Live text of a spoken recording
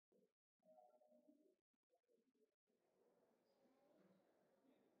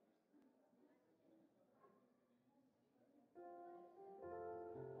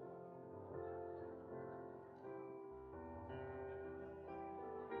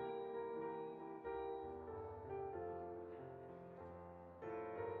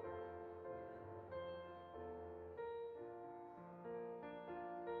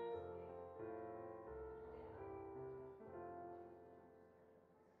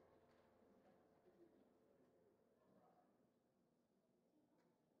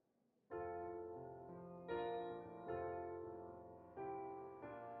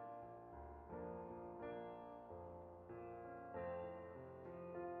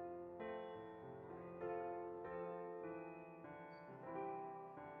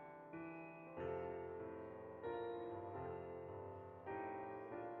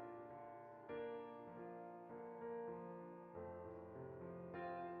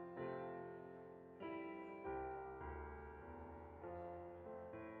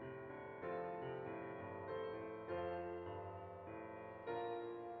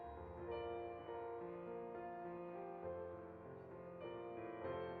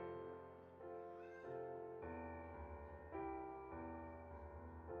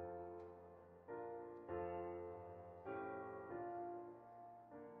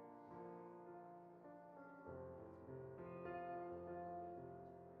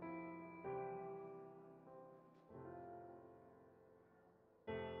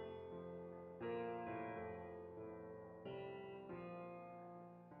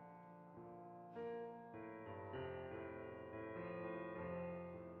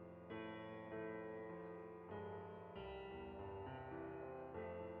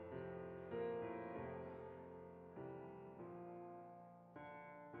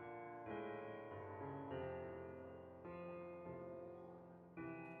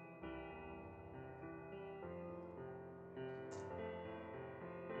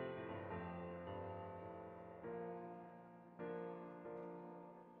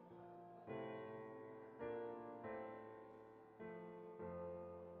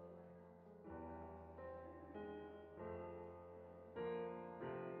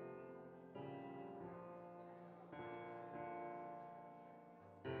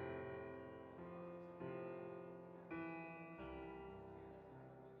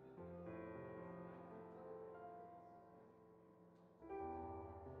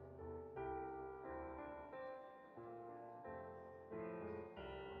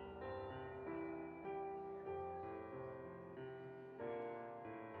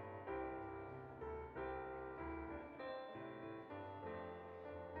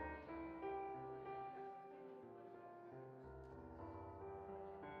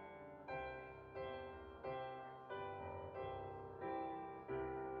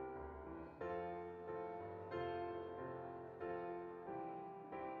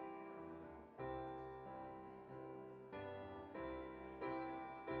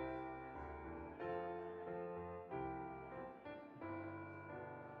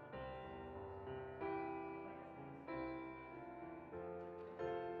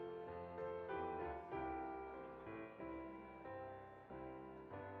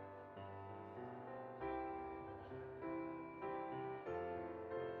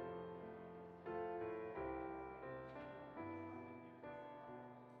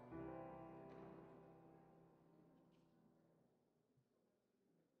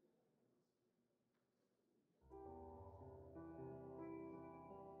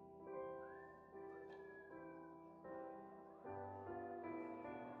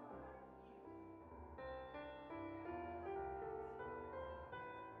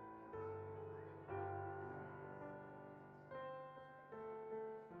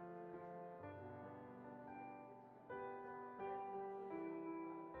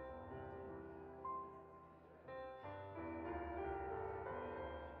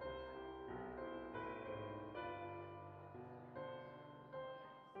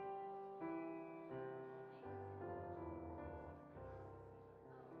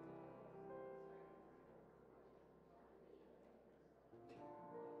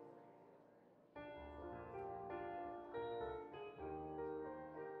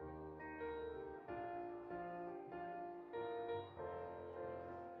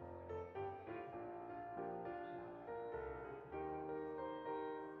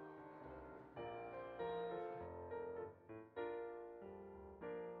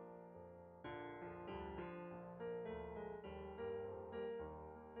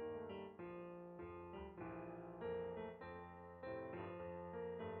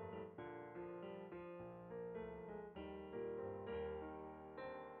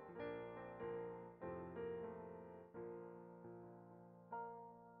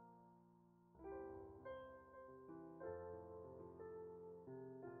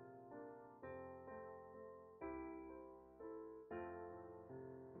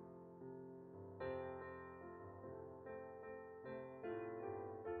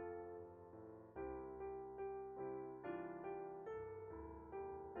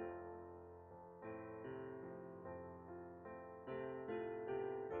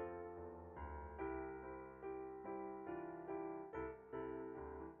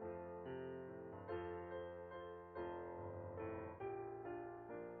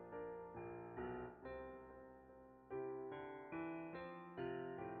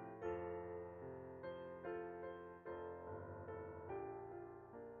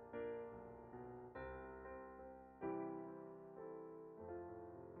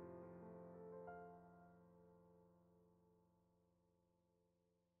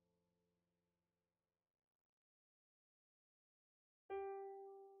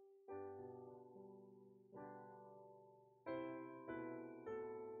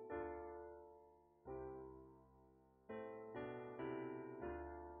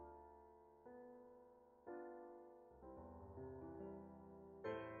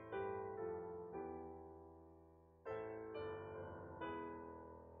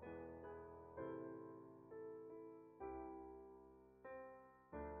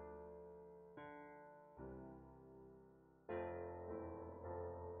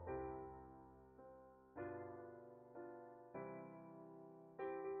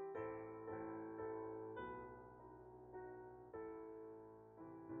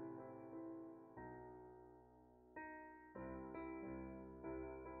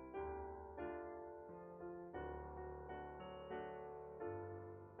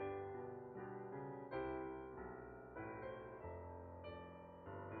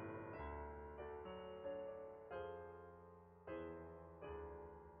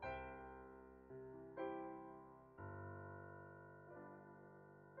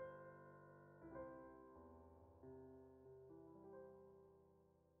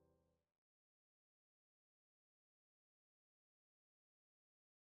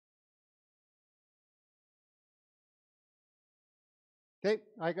Okay,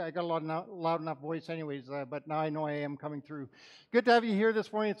 I got a loud enough voice anyways, but now I know I am coming through. Good to have you here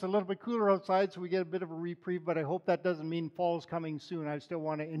this morning. It's a little bit cooler outside, so we get a bit of a reprieve, but I hope that doesn't mean fall's coming soon. I still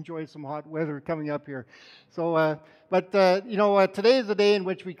want to enjoy some hot weather coming up here. So, today is the day in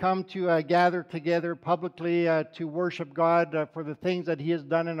which we come to gather together publicly to worship God for the things that He has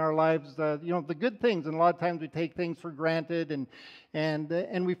done in our lives, the good things, and a lot of times we take things for granted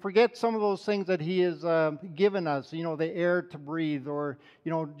and we forget some of those things that He has given us, the air to breathe, or,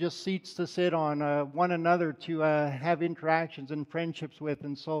 just seats to sit on, one another to have interactions and friendships with.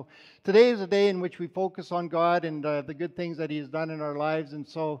 And so today is a day in which we focus on God and the good things that He has done in our lives. And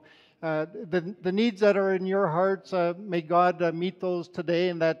so the needs that are in your hearts, may God meet those today,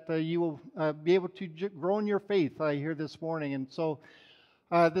 and that you will be able to grow in your faith here this morning. And so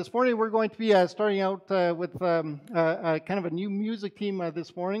this morning we're going to be starting out with kind of a new music team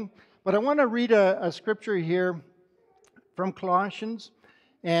this morning. But I want to read a scripture here from Colossians,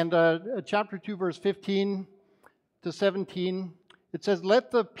 and chapter 2, verse 15 to 17. It says, "Let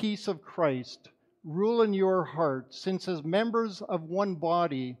the peace of Christ rule in your hearts, since as members of one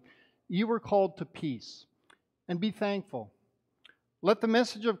body you were called to peace, and be thankful. Let the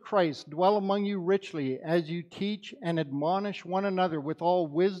message of Christ dwell among you richly as you teach and admonish one another with all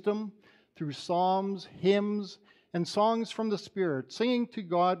wisdom through psalms, hymns, and songs from the Spirit, singing to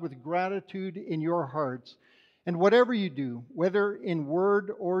God with gratitude in your hearts. And whatever you do, whether in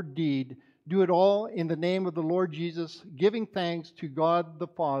word or deed, do it all in the name of the Lord Jesus, giving thanks to God the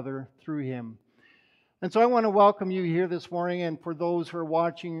Father through Him." And so I want to welcome you here this morning, and for those who are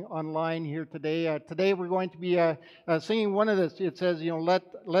watching online here today. Today we're going to be singing one of this. It says,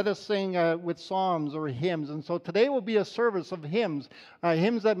 let us sing with psalms or hymns. And so today will be a service of hymns,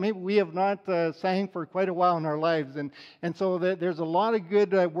 hymns that maybe we have not sang for quite a while in our lives. And so there's a lot of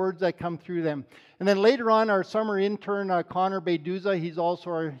good words that come through them. And then later on, our summer intern, Connor Bayduza, he's also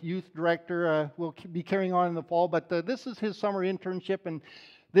our youth director, will be carrying on in the fall. But this is his summer internship, and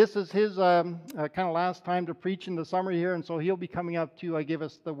this is his kind of last time to preach in the summer here, and so he'll be coming up to give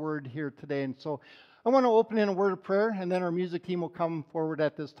us the word here today. And so I want to open in a word of prayer, and then our music team will come forward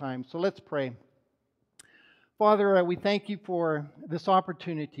at this time. So let's pray. Father, we thank you for this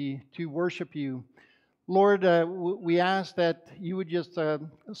opportunity to worship you. Lord, we ask that you would just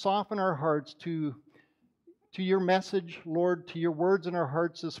soften our hearts to your message, Lord, to your words in our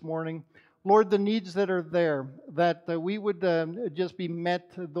hearts this morning. Lord, the needs that are there, that we would just be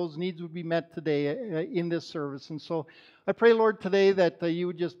met, those needs would be met today in this service. And so I pray, Lord, today that you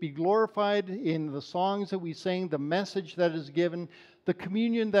would just be glorified in the songs that we sing, the message that is given, the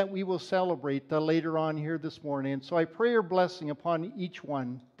communion that we will celebrate later on here this morning. And so I pray your blessing upon each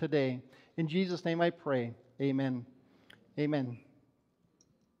one today. In Jesus' name I pray. Amen. Amen.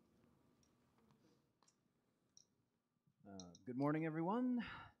 Good morning, everyone.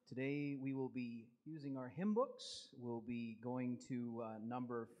 Today we will be using our hymn books. We'll be going to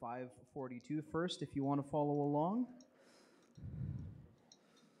number 542 first, if you want to follow along.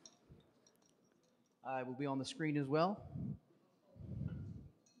 I will be on the screen as well.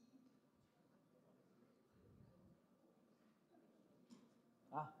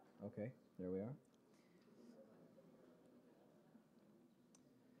 Okay, there we are.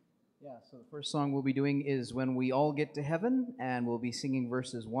 Yeah, so the first song we'll be doing is "When We All Get to Heaven," and we'll be singing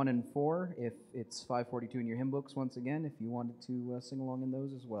verses 1 and 4. If it's 542 in your hymn books, once again, if you wanted to sing along in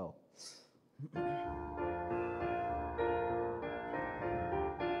those as well.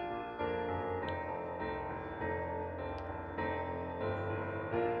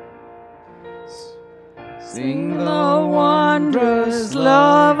 Sing the wondrous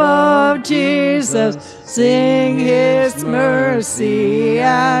love of Jesus, sing His mercy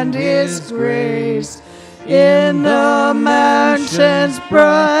and His grace. In the mansions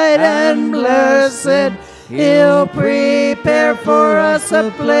bright and blessed, He'll prepare for us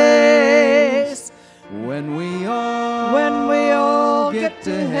a place. When we all get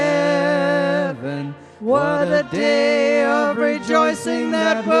to heaven, what a day of rejoicing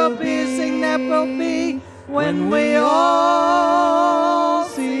that will be, sing that will be. When we all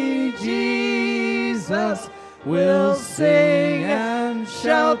see Jesus, we'll sing and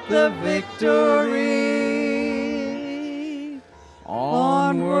shout the victory.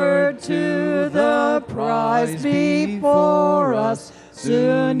 Onward to the prize before us,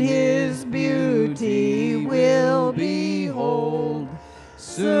 soon His beauty we'll behold.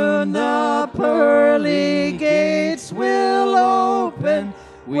 Soon the pearly gates will open,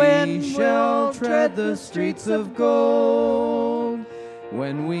 we shall tread the streets of gold.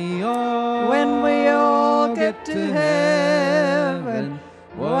 When we all get to heaven,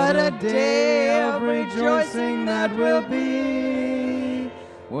 what a day of rejoicing that will be.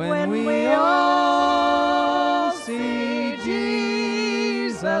 when we all see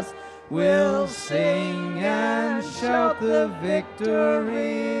Jesus, we'll sing and shout the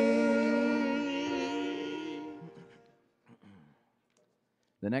victory.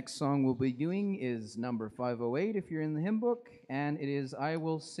 The next song we'll be doing is number 508 if you're in the hymn book, and it is I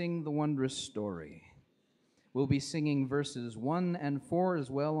Will Sing the Wondrous Story. We'll be singing verses 1 and 4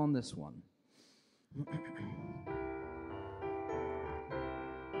 as well on this one.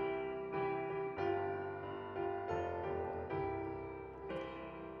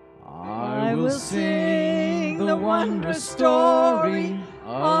 I will sing the wondrous story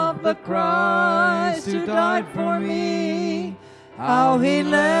of the Christ who died for me, how he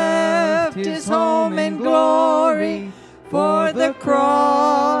left his home in glory for the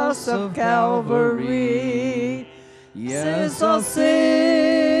cross of Calvary. Yes, I'll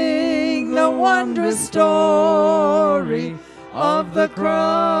sing the wondrous story of the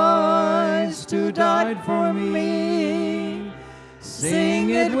Christ who died for me. Sing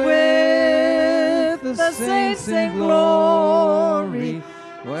it with the saints in glory,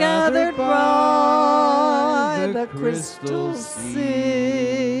 gathered by the crystal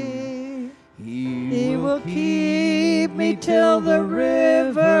sea. He will keep me till the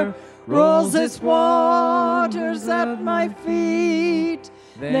river rolls its waters at my feet.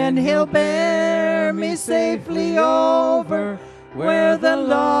 Then he'll bear me safely over where the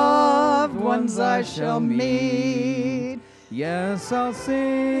loved ones I shall meet. Yes, I'll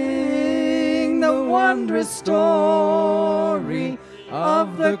sing the wondrous story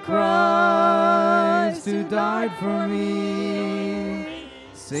of the Christ who died for me.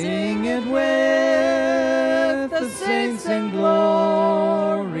 Sing it with the saints in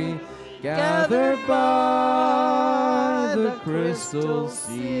glory, gathered by the crystal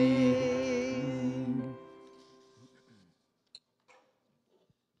sea.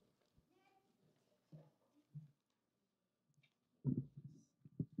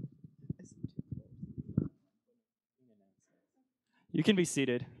 You can be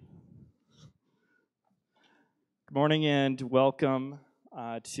seated. Good morning and welcome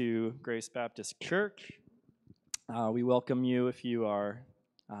to Grace Baptist Church. We welcome you if you are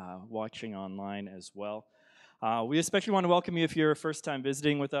watching online as well. We especially want to welcome you if you're first time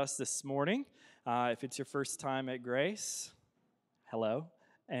visiting with us this morning. If it's your first time at Grace, hello.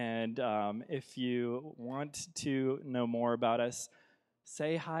 And if you want to know more about us,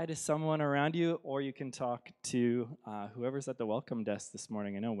 say hi to someone around you, or you can talk to whoever's at the welcome desk this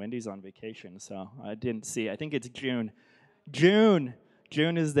morning. I know Wendy's on vacation, so I didn't see. I think it's June. June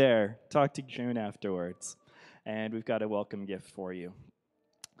is there. Talk to June afterwards. And we've got a welcome gift for you.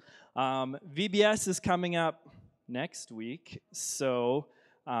 VBS is coming up next week, so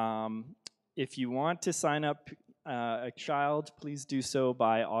if you want to sign up a child, please do so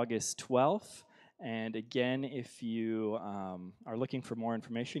by August 12th. And again, if you are looking for more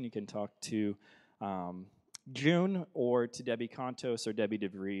information, you can talk to June or to Debbie Contos or Debbie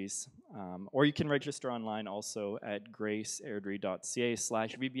DeVries. Or you can register online also at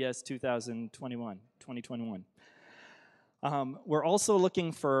graceairdrie.ca/VBS 2021. We're also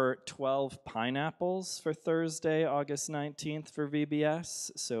looking for 12 pineapples for Thursday, August 19th for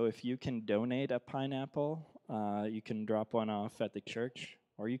VBS. So if you can donate a pineapple, you can drop one off at the church.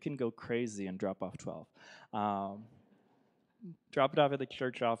 Or you can go crazy and drop off 12. Drop it off at the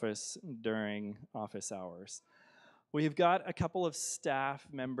church office during office hours. We've got a couple of staff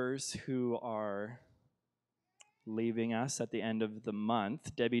members who are leaving us at the end of the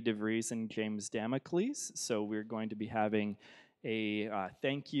month, Debbie DeVries and James Damocles. So we're going to be having a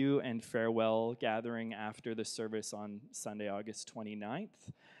thank you and farewell gathering after the service on Sunday, August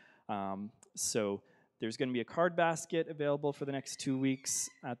 29th. So there's going to be a card basket available for the next 2 weeks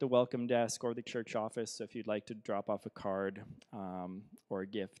at the welcome desk or the church office. So if you'd like to drop off a card or a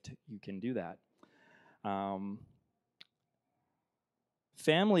gift, you can do that.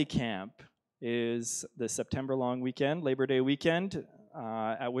 Family camp is the September long weekend, Labor Day weekend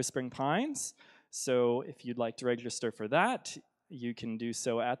at Whispering Pines. So if you'd like to register for that, you can do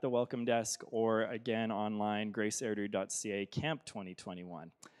so at the welcome desk or again online, graceairdrie.ca Camp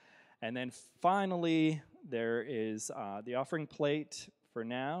 2021. And then finally, there is the offering plate for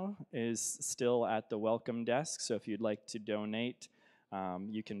now is still at the welcome desk. So if you'd like to donate,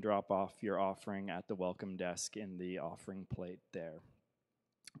 you can drop off your offering at the welcome desk in the offering plate there.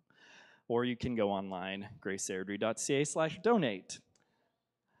 Or you can go online, graceairdrie.ca/donate.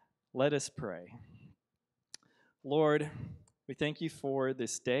 Let us pray. Lord, we thank you for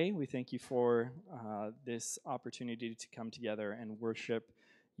this day. We thank you for this opportunity to come together and worship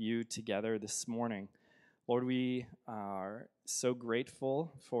you together this morning. Lord, we are so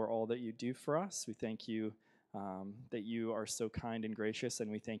grateful for all that you do for us. We thank you that you are so kind and gracious,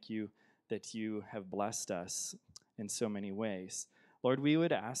 and we thank you that you have blessed us in so many ways. Lord, we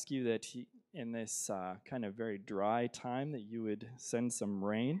would ask you that in this kind of very dry time that you would send some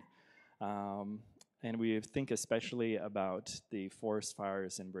rain. And we think especially about the forest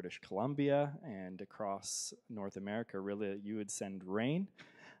fires in British Columbia and across North America, really, that you would send rain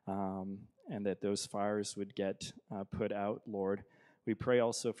and that those fires would get put out, Lord. We pray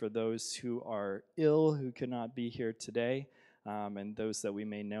also for those who are ill, who could not be here today, and those that we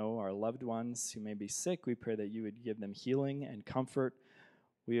may know are loved ones who may be sick. We pray that you would give them healing and comfort.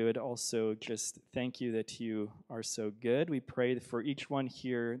 We would also just thank you that you are so good. We pray for each one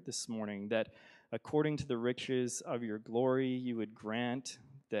here this morning that according to the riches of your glory, you would grant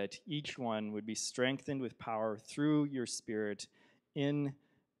that each one would be strengthened with power through your Spirit in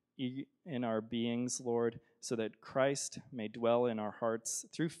our beings, Lord, so that Christ may dwell in our hearts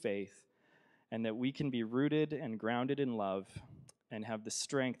through faith, and that we can be rooted and grounded in love and have the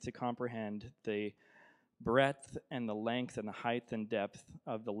strength to comprehend the breadth and the length and the height and depth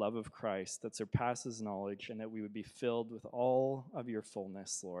of the love of Christ that surpasses knowledge, and that we would be filled with all of your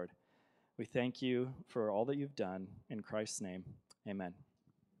fullness, Lord. We thank you for all that you've done. In Christ's name, amen.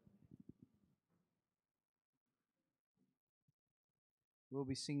 We'll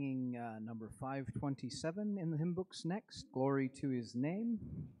be singing number 527 in the hymn books next, Glory to His Name.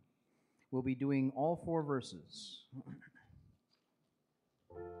 We'll be doing all 4 verses.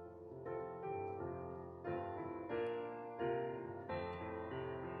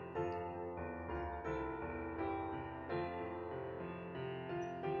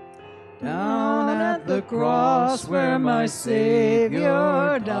 Down at the cross where my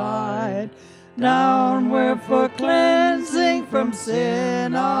Savior died, down where for cleansing from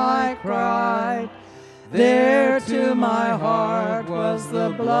sin I cried, there to my heart was the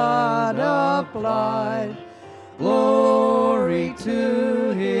blood applied. Glory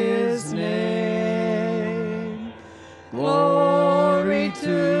to His name. Glory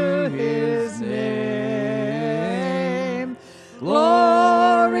to His name.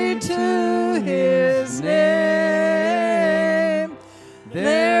 Glory to His name.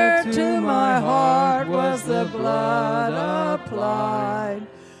 There to my heart was the blood applied.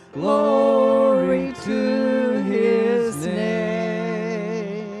 Glory to His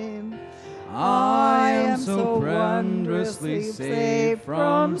name. I am so wondrously saved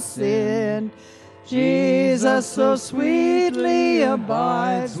from sin. Jesus so sweetly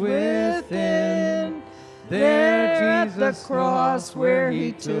abides within. There at the cross where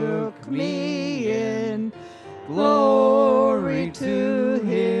He took me in. Glory to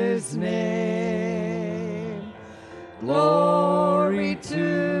His name. Glory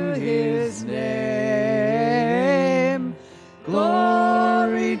to His name.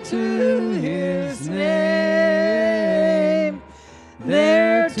 Glory to His name.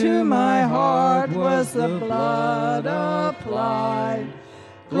 There to my heart was the blood applied.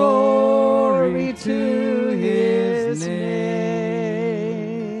 Glory to His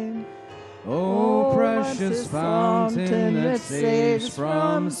name. O precious fountain that saves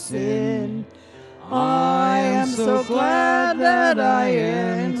from sin, I am so glad that I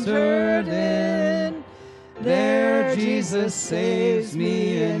entered in. There Jesus saves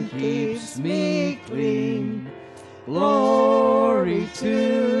me and keeps me clean. Glory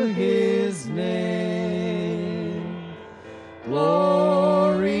to His name.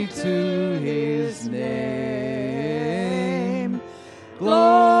 Glory to His name.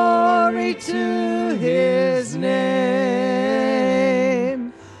 Glory to His name.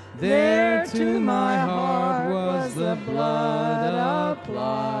 There to my heart was the blood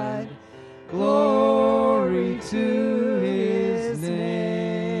applied. Glory to His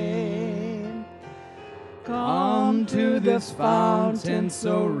name. Come to this fountain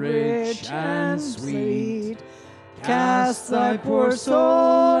so rich and sweet. Cast thy poor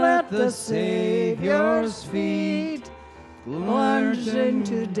soul at the Savior's feet. Plunge in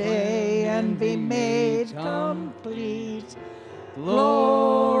today and be made complete.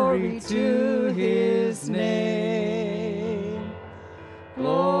 Glory to His name.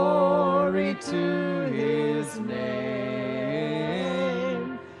 Glory to His name.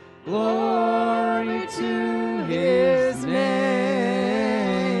 Glory to His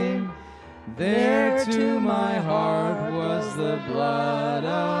name. There to my heart was the blood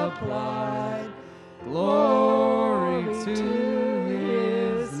applied. Glory to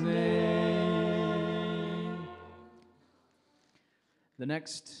His name. The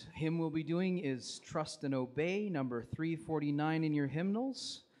next hymn we'll be doing is Trust and Obey, number 349 in your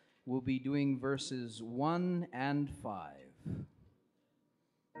hymnals. We'll be doing verses 1 and 5.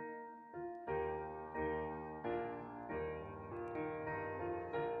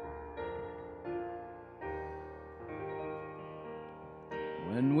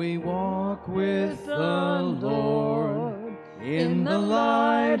 When we walk with the Lord in the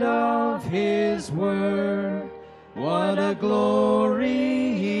light of His word, what a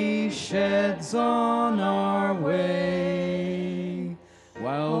glory He sheds on our way.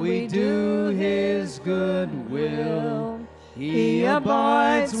 While we do His good will, He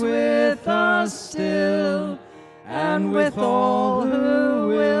abides with us still, and with all who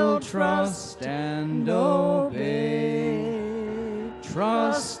will trust and obey.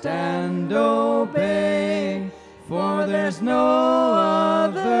 Trust and obey, for there's no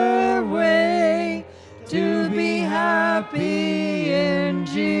other way to be happy in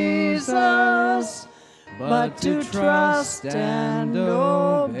Jesus, but to trust and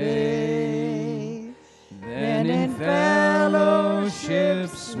obey. Then in fellowship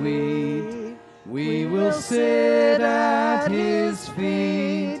sweet, we will sit at His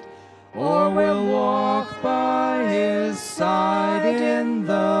feet, or we'll walk by His side in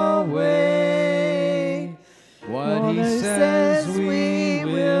the way. What He says we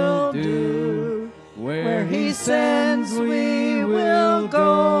will do, where He sends we will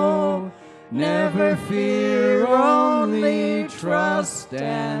go. Never fear, only trust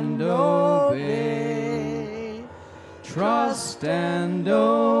and obey. Trust and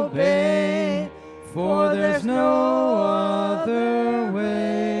obey, for there's no other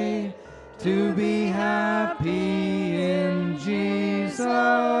way to be happy in Jesus,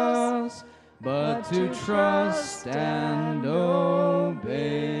 but to trust and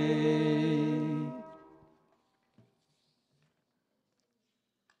obey.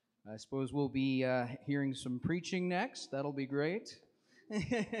 I suppose we'll be hearing some preaching next. That'll be great.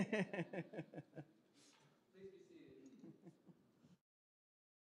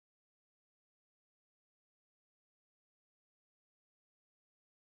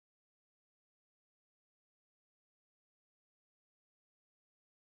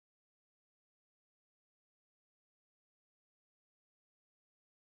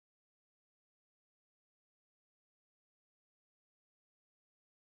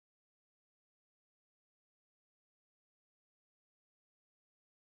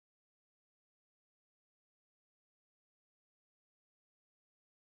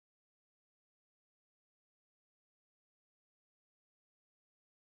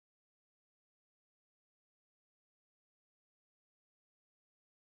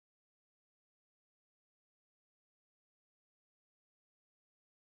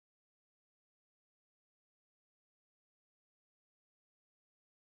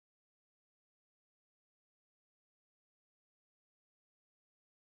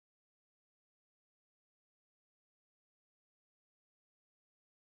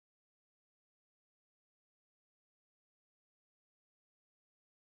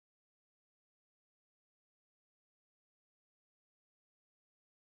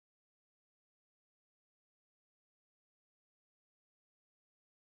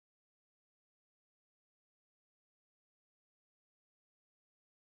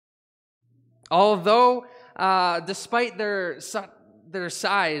 Although, despite their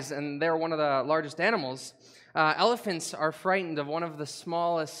size, and they're one of the largest animals, elephants are frightened of one of the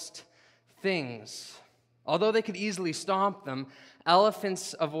smallest things. Although they could easily stomp them,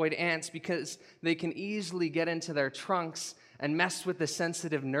 elephants avoid ants because they can easily get into their trunks and mess with the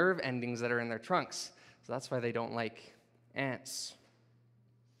sensitive nerve endings that are in their trunks. So that's why they don't like ants.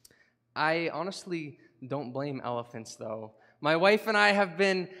 I honestly don't blame elephants, though. My wife and I have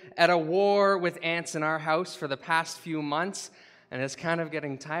been at a war with ants in our house for the past few months, and it's kind of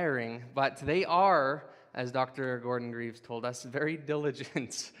getting tiring. But they are, as Dr. Gordon Greaves told us, very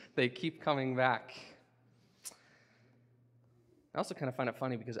diligent. They keep coming back. I also kind of find it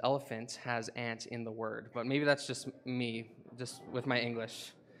funny because elephant has ant in the word, but maybe that's just me, just with my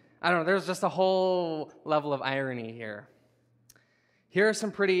English. I don't know, there's just a whole level of irony here. Here are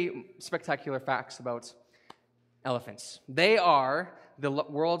some pretty spectacular facts about elephants. They are the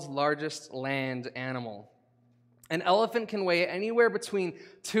world's largest land animal. An elephant can weigh anywhere between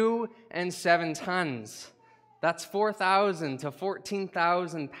 2 and 7 tons. That's 4,000 to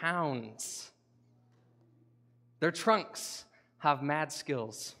 14,000 pounds. Their trunks have mad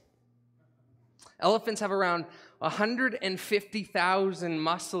skills. Elephants have around 150,000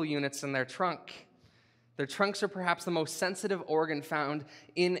 muscle units in their trunk. Their trunks are perhaps the most sensitive organ found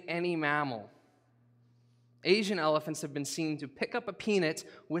in any mammal. Asian elephants have been seen to pick up a peanut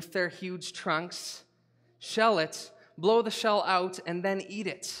with their huge trunks, shell it, blow the shell out, and then eat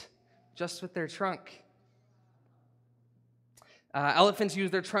it. just with their trunk. Elephants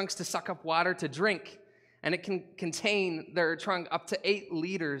use their trunks to suck up water to drink, and it can contain their trunk up to 8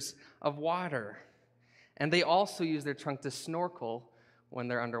 liters of water. And they also use their trunk to snorkel when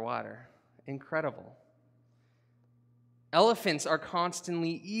they're underwater. Incredible. Elephants are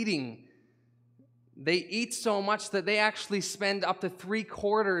constantly eating. They eat so much that they actually spend up to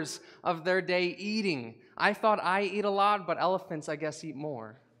 3/4 of their day eating. I thought I eat a lot, but elephants, I guess, eat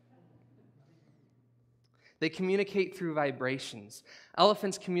more. They communicate through vibrations.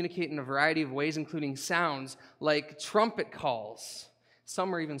 Elephants communicate in a variety of ways, including sounds like trumpet calls.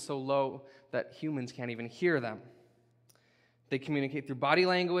 Some are even so low that humans can't even hear them. They communicate through body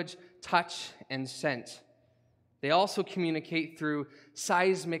language, touch, and scent. They also communicate through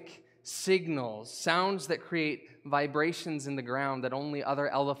seismic signals, sounds that create vibrations in the ground that only other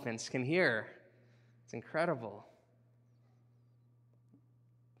elephants can hear. It's incredible.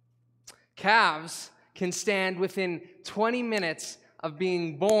 Calves can stand within 20 minutes of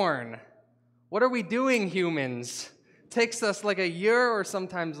being born. What are we doing, humans? Takes us like a year or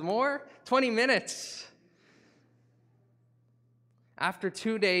sometimes more. 20 minutes. After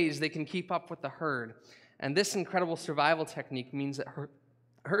 2 days, they can keep up with the herd. And this incredible survival technique means that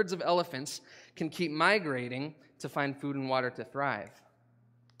herds of elephants can keep migrating to find food and water to thrive.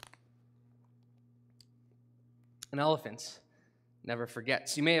 An elephant never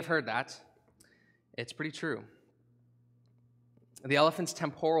forgets. You may have heard that. It's pretty true. The elephant's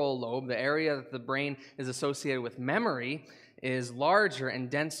temporal lobe, the area that the brain is associated with memory, is larger and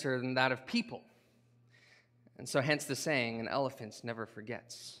denser than that of people. And so hence the saying, an elephant never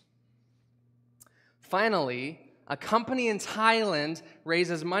forgets. Finally, a company in Thailand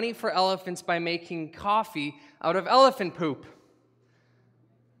raises money for elephants by making coffee out of elephant poop.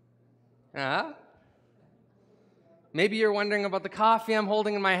 Maybe you're wondering about the coffee I'm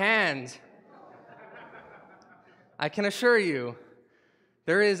holding in my hand. I can assure you,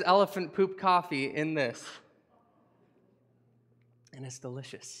 there is elephant poop coffee in this. And it's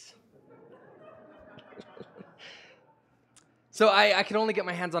delicious. So I can only get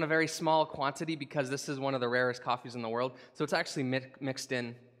my hands on a very small quantity because this is one of the rarest coffees in the world. So it's actually mixed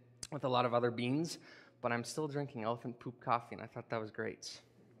in with a lot of other beans. But I'm still drinking elephant poop coffee, and I thought that was great.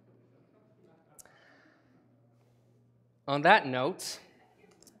 On that note,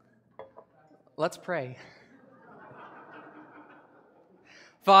 let's pray.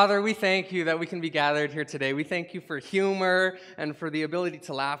 Father, we thank you that we can be gathered here today. We thank you for humor and for the ability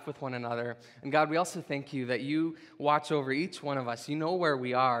to laugh with one another. And God, we also thank you that you watch over each one of us. You know where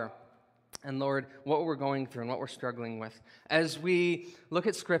we are. And Lord, what we're going through and what we're struggling with. As we look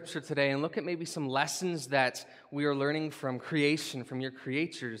at Scripture today and look at maybe some lessons that we are learning from creation, from your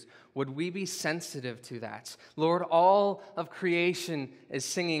creatures, would we be sensitive to that? Lord, all of creation is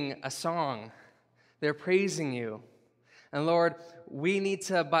singing a song. They're praising you. And Lord, we need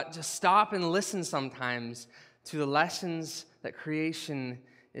to just stop and listen sometimes to the lessons that creation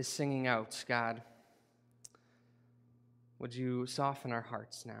is singing out, God. Would you soften our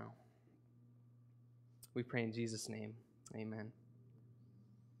hearts now? We pray in Jesus' name. Amen.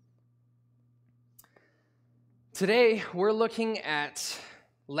 Today, we're looking at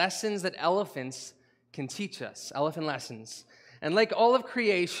lessons that elephants can teach us, elephant lessons. And like all of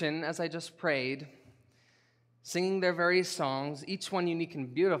creation, as I just prayed, singing their various songs, each one unique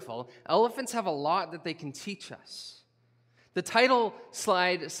and beautiful, elephants have a lot that they can teach us. The title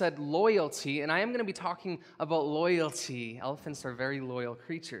slide said loyalty, and I am going to be talking about loyalty. Elephants are very loyal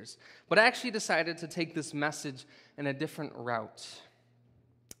creatures. But I actually decided to take this message in a different route.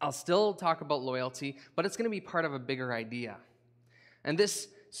 I'll still talk about loyalty, but it's going to be part of a bigger idea. And this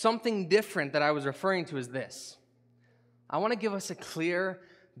something different that I was referring to is this. I want to give us a clear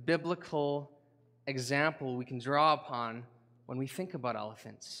biblical example we can draw upon when we think about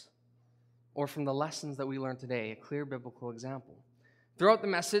elephants, or from the lessons that we learned today, a clear biblical example. Throughout the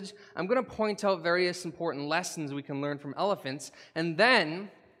message, I'm going to point out various important lessons we can learn from elephants, and then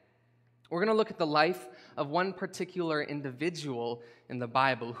we're going to look at the life of one particular individual in the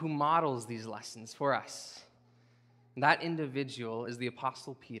Bible who models these lessons for us. That individual is the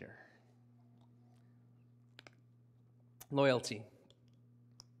Apostle Peter. Loyalty.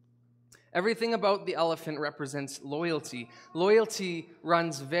 Everything about the elephant represents loyalty. Loyalty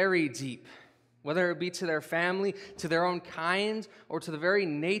runs very deep, whether it be to their family, to their own kind, or to the very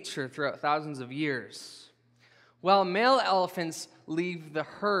nature throughout thousands of years. While male elephants leave the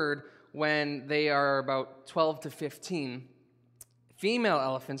herd when they are about 12 to 15, female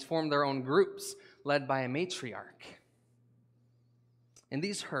elephants form their own groups, led by a matriarch. In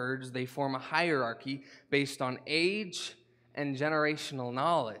these herds, they form a hierarchy based on age and generational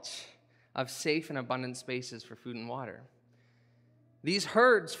knowledge. of safe and abundant spaces for food and water. These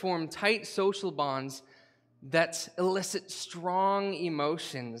herds form tight social bonds that elicit strong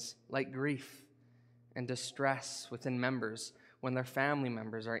emotions like grief and distress within members when their family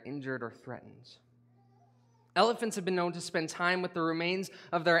members are injured or threatened. Elephants have been known to spend time with the remains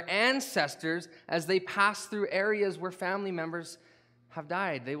of their ancestors as they pass through areas where family members have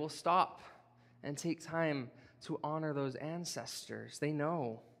died. They will stop and take time to honor those ancestors. They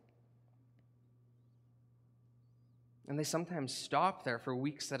know. And they sometimes stop there for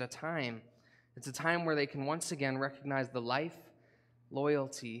weeks at a time. It's a time where they can once again recognize the life,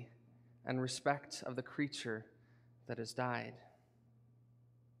 loyalty, and respect of the creature that has died.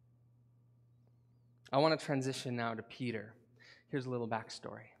 I want to transition now to Peter. Here's a little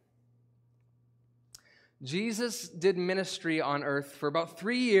backstory. Jesus did ministry on earth for about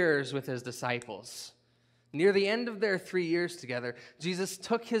 3 years with his disciples. Near the end of their 3 years together, Jesus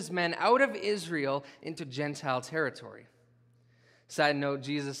took his men out of Israel into Gentile territory. Side note,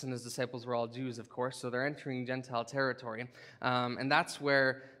 Jesus and his disciples were all Jews, of course, so they're entering Gentile territory. And that's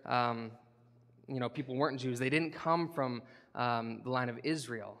where, people weren't Jews. They didn't come from the line of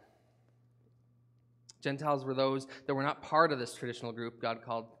Israel. Gentiles were those that were not part of this traditional group God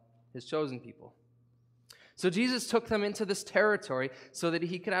called his chosen people. So Jesus took them into this territory so that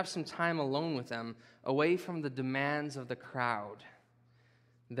he could have some time alone with them, away from the demands of the crowd.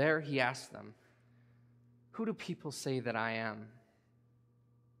 There he asked them, "Who do people say that I am?"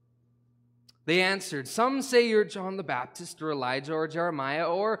 They answered, "Some say you're John the Baptist, or Elijah, or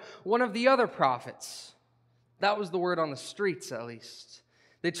Jeremiah, or one of the other prophets." That was the word on the streets, at least.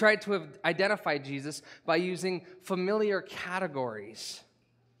 They tried to identify Jesus by using familiar categories.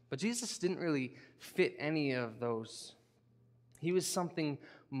 But Jesus didn't really fit any of those. He was something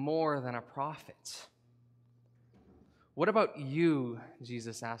more than a prophet. "What about you?"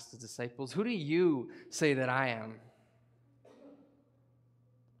 Jesus asked his disciples. "Who do you say that I am?"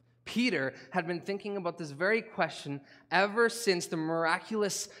 Peter had been thinking about this very question ever since the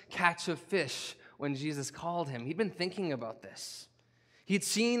miraculous catch of fish when Jesus called him. He'd been thinking about this. He'd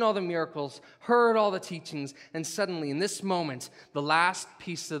seen all the miracles, heard all the teachings, and suddenly, in this moment, the last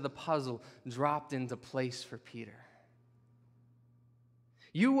piece of the puzzle dropped into place for Peter.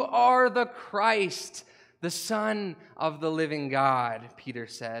 "You are the Christ, the Son of the living God," Peter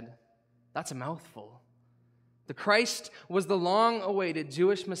said. That's a mouthful. The Christ was the long-awaited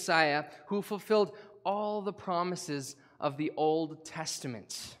Jewish Messiah who fulfilled all the promises of the Old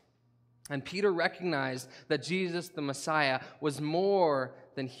Testament. And Peter recognized that Jesus, the Messiah, was more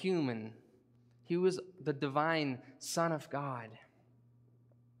than human. He was the divine Son of God.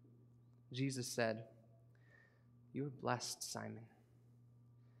 Jesus said, "You are blessed, Simon,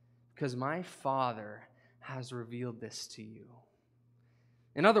 because my Father has revealed this to you."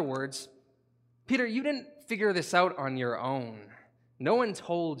 In other words, Peter, you didn't figure this out on your own. No one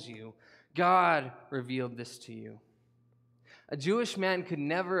told you. God revealed this to you. A Jewish man could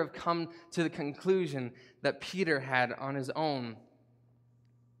never have come to the conclusion that Peter had on his own,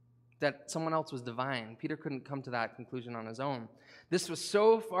 that someone else was divine. Peter couldn't come to that conclusion on his own. This was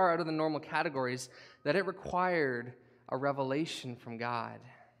so far out of the normal categories that it required a revelation from God.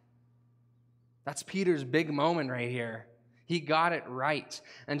 That's Peter's big moment right here. He got it right.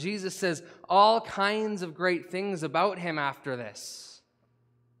 And Jesus says all kinds of great things about him after this.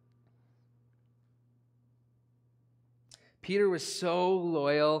 Peter was so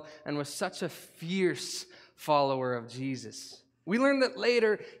loyal and was such a fierce follower of Jesus. We learned that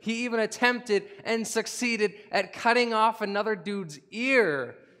later he even attempted and succeeded at cutting off another dude's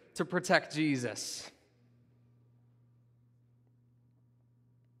ear to protect Jesus.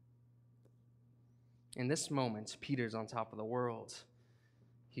 In this moment, Peter's on top of the world.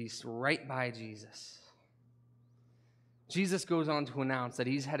 He's right by Jesus. Jesus goes on to announce that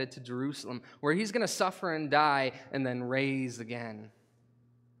he's headed to Jerusalem, where he's going to suffer and die and then rise again.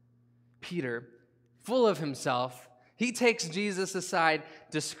 Peter, full of himself, he takes Jesus aside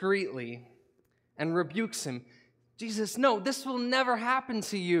discreetly and rebukes him. "Jesus, no, this will never happen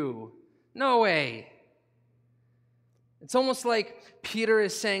to you. No way." It's almost like Peter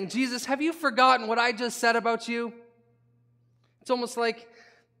is saying, "Jesus, have you forgotten what I just said about you?" It's almost like,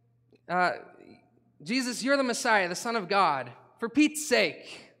 "Jesus, you're the Messiah, the Son of God. For Pete's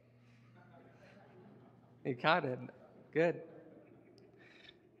sake." You caught it. Good.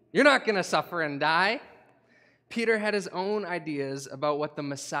 "You're not going to suffer and die." Peter had his own ideas about what the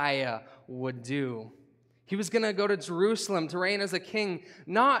Messiah would do. He was going to go to Jerusalem to reign as a king,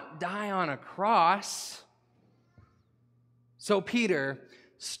 not die on a cross. So Peter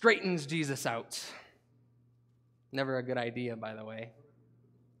straightens Jesus out. Never a good idea, by the way.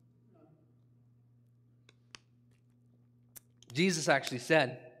 Jesus actually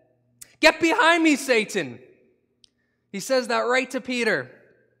said, "Get behind me, Satan." He says that right to Peter.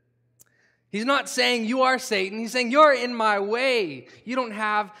 He's not saying you are Satan. He's saying you're in my way. You don't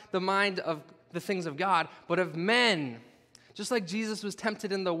have the mind of the things of God, but of men. Just like Jesus was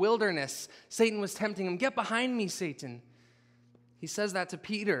tempted in the wilderness, Satan was tempting him. Get behind me, Satan. He says that to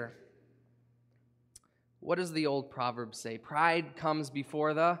Peter. What does the old proverb say? Pride comes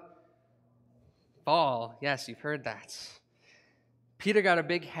before the fall. Yes, you've heard that. Peter got a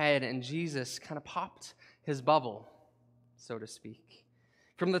big head, and Jesus kind of popped his bubble, so to speak.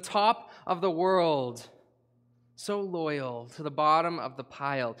 From the top of the world, so loyal, to the bottom of the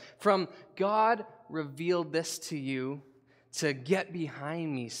pile. From God revealed this to you to get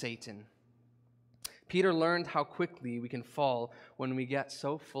behind me, Satan. Peter learned how quickly we can fall when we get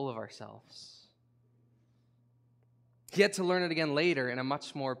so full of ourselves. He had to learn it again later in a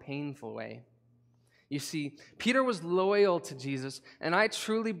much more painful way. You see, Peter was loyal to Jesus, and I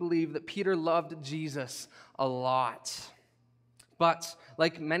truly believe that Peter loved Jesus a lot. But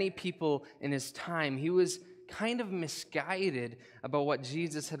like many people in his time, he was kind of misguided about what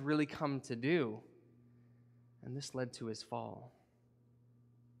Jesus had really come to do. And this led to his fall.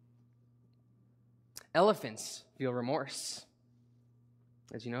 Elephants feel remorse.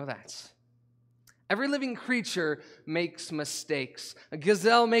 Did you know that? Every living creature makes mistakes. A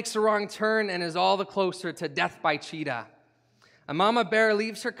gazelle makes a wrong turn and is all the closer to death by cheetah. A mama bear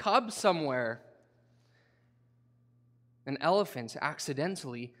leaves her cub somewhere. An elephant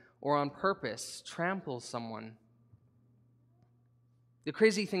accidentally or on purpose tramples someone. The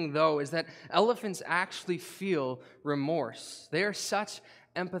crazy thing, though, is that elephants actually feel remorse. They are such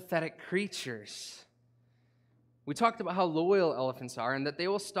empathetic creatures. We talked about how loyal elephants are and that they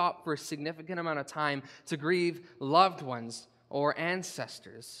will stop for a significant amount of time to grieve loved ones or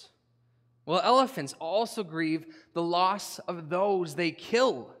ancestors. Well, elephants also grieve the loss of those they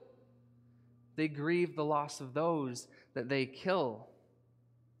kill. They grieve the loss of those that they kill.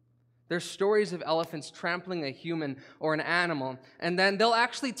 There's stories of elephants trampling a human or an animal, and then they'll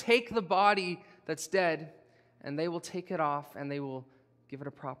actually take the body that's dead, and they will take it off, and they will give it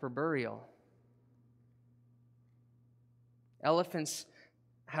a proper burial. Elephants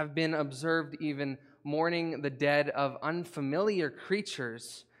have been observed even mourning the dead of unfamiliar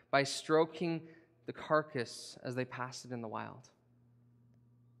creatures by stroking the carcass as they pass it in the wild.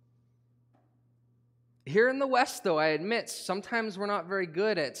 Here in the West, though, I admit, sometimes we're not very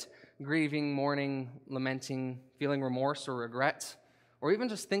good at grieving, mourning, lamenting, feeling remorse or regret, or even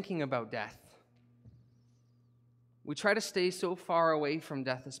just thinking about death. We try to stay so far away from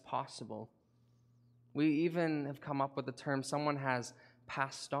death as possible. We even have come up with the term, someone has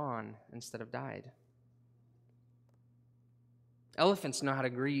passed on instead of died. Elephants know how to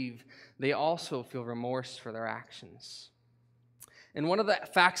grieve. They also feel remorse for their actions. And one of the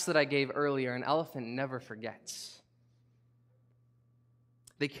facts that I gave earlier, an elephant never forgets.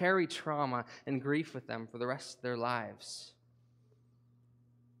 They carry trauma and grief with them for the rest of their lives.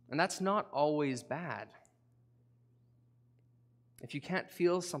 And that's not always bad. If you can't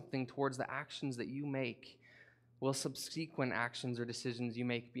feel something towards the actions that you make, will subsequent actions or decisions you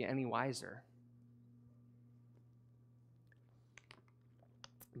make be any wiser?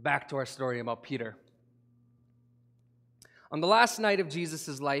 Back to our story about Peter. On the last night of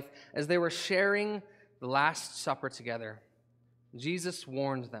Jesus' life, as they were sharing the Last Supper together, Jesus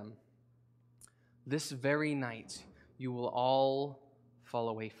warned them, "This very night you will all fall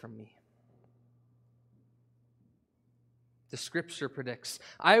away from me." The scripture predicts,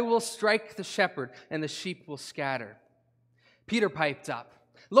 "I will strike the shepherd, and the sheep will scatter." Peter piped up,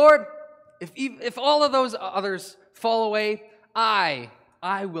 "Lord, if all of those others fall away, I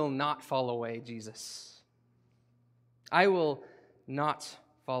will not fall away, Jesus. I will not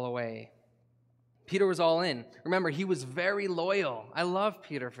fall away." Peter was all in. Remember, he was very loyal. I love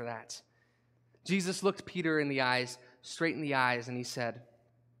Peter for that. Jesus looked Peter in the eyes, straight in the eyes, and he said,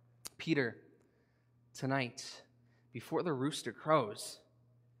 "Peter, tonight, before the rooster crows,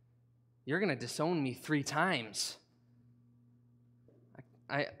 you're going to disown me 3 times.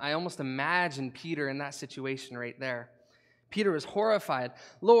 I almost imagine Peter in that situation right there. Peter was horrified.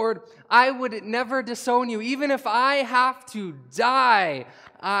 "Lord, I would never disown you. Even if I have to die,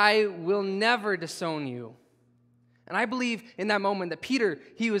 I will never disown you." And I believe in that moment that Peter,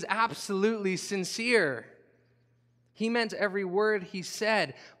 he was absolutely sincere. He meant every word he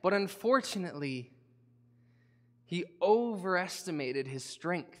said, but unfortunately, he overestimated his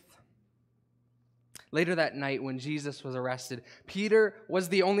strength. Later that night, when Jesus was arrested, Peter was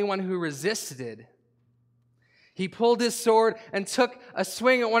the only one who resisted. He pulled his sword and took a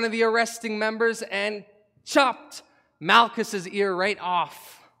swing at one of the arresting members and chopped Malchus's ear right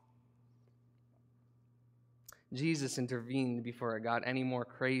off. Jesus intervened before it got any more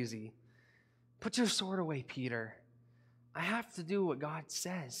crazy. Put your sword away, Peter. I have to do what God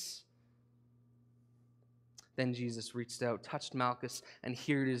says. Then Jesus reached out, touched Malchus, and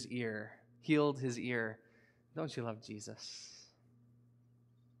healed his ear. Don't you love Jesus?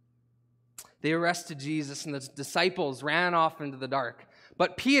 They arrested Jesus, and the disciples ran off into the dark.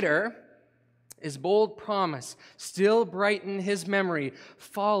 But Peter, his bold promise still bright in his memory,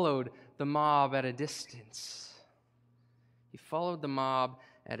 followed the mob at a distance. He followed the mob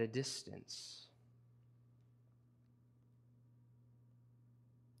at a distance.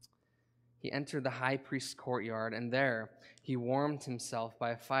 He entered the high priest's courtyard, and there he warmed himself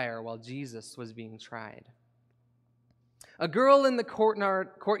by a fire while Jesus was being tried. A girl in the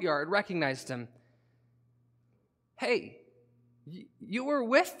courtyard recognized him. Hey, you were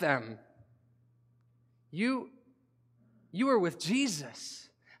with them. You were with Jesus.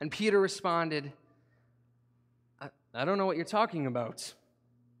 And Peter responded, I don't know what you're talking about.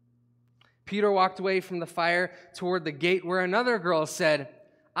 Peter walked away from the fire toward the gate where another girl said,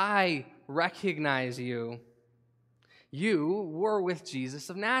 I recognize you. You were with Jesus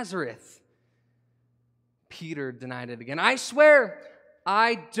of Nazareth. Peter denied it again. I swear,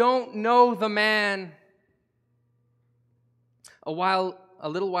 I don't know the man. A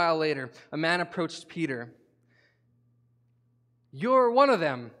little while later, a man approached Peter. You're one of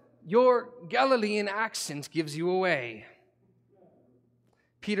them. Your Galilean accent gives you away.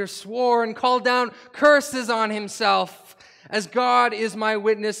 Peter swore and called down curses on himself. As God is my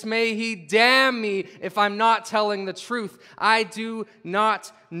witness, may he damn me if I'm not telling the truth. I do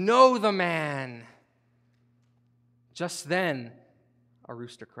not know the man. Just then, a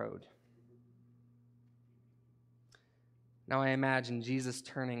rooster crowed. Now I imagine Jesus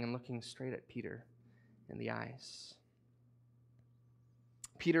turning and looking straight at Peter in the eyes.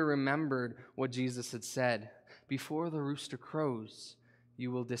 Peter remembered what Jesus had said. Before the rooster crows,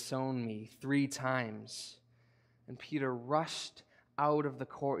 you will disown me 3 times. And Peter rushed out of the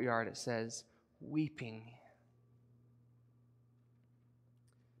courtyard, it says, weeping.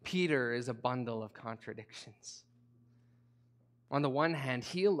 Peter is a bundle of contradictions. On the one hand,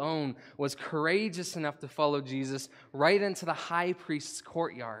 he alone was courageous enough to follow Jesus right into the high priest's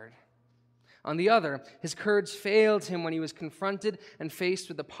courtyard. On the other, his courage failed him when he was confronted and faced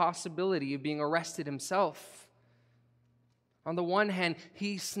with the possibility of being arrested himself. On the one hand,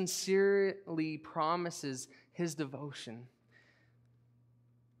 he sincerely promises his devotion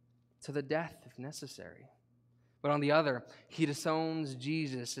to the death if necessary. But on the other, he disowns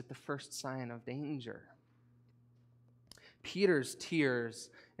Jesus at the first sign of danger. Peter's tears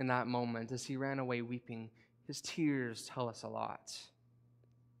in that moment as he ran away weeping, his tears tell us a lot.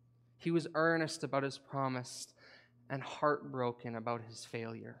 He was earnest about his promise and heartbroken about his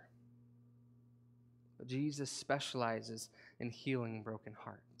failure. But Jesus specializes in healing broken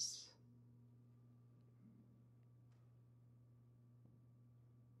hearts.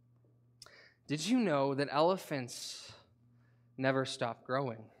 Did you know that elephants never stop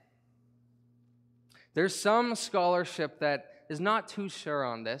growing? There's some scholarship that is not too sure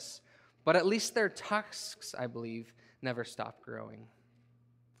on this, but at least their tusks, I believe, never stop growing.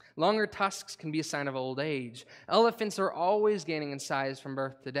 Longer tusks can be a sign of old age. Elephants are always gaining in size from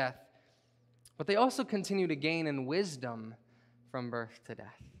birth to death, but they also continue to gain in wisdom from birth to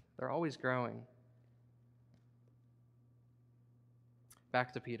death. They're always growing.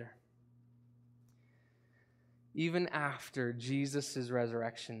 Back to Peter. Even after Jesus'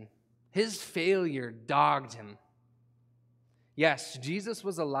 resurrection, his failure dogged him. Yes, Jesus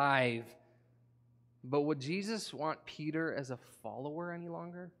was alive, but would Jesus want Peter as a follower any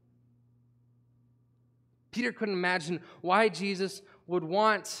longer? Peter couldn't imagine why Jesus would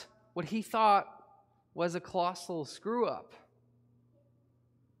want what he thought was a colossal screw-up.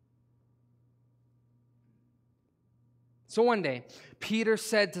 So one day, Peter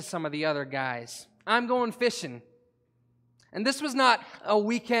said to some of the other guys, I'm going fishing. And this was not a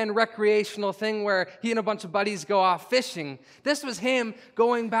weekend recreational thing where he and a bunch of buddies go off fishing. This was him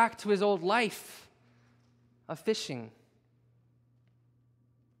going back to his old life of fishing.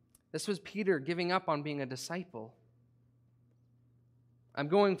 This was Peter giving up on being a disciple. I'm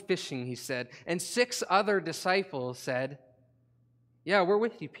going fishing, he said. And 6 other disciples said, yeah, we're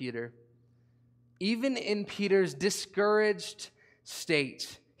with you, Peter. Even in Peter's discouraged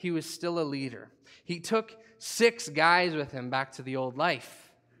state, he was still a leader. He took 6 guys with him back to the old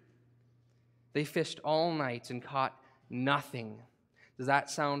life. They fished all night and caught nothing. Does that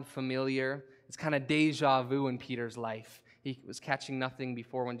sound familiar? It's kind of deja vu in Peter's life. He was catching nothing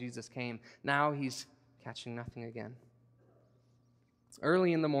before when Jesus came. Now he's catching nothing again.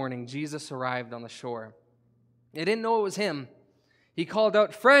 Early in the morning, Jesus arrived on the shore. They didn't know it was him. He called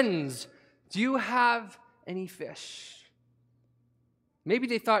out, "Friends, do you have any fish?" Maybe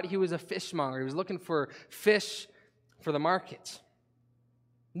they thought he was a fishmonger. He was looking for fish for the market.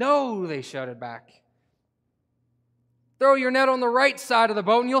 "No," they shouted back. "Throw your net on the right side of the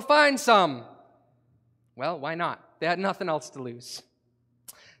boat and you'll find some." Well, why not? They had nothing else to lose.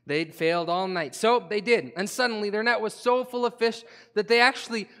 They'd failed all night, so they did. And suddenly their net was so full of fish that they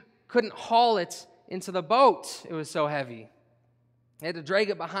actually couldn't haul it into the boat. It was so heavy. They had to drag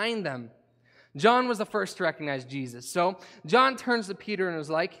it behind them. John was the first to recognize Jesus. So John turns to Peter and was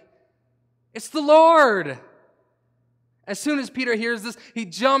like, "It's the Lord." As soon as Peter hears this, he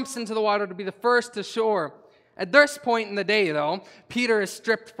jumps into the water to be the first to shore. At this point in the day, though, Peter is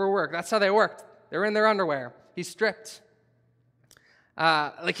stripped for work. That's how they worked. They're in their underwear. He's stripped.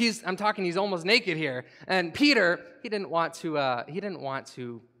 He's almost naked here. And Peter, he didn't want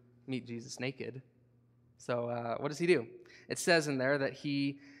to meet Jesus naked. So what does he do? It says in there that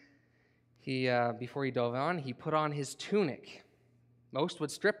he before he dove on, he put on his tunic. Most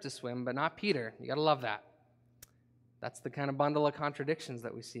would strip to swim, but not Peter. You got to love that. That's the kind of bundle of contradictions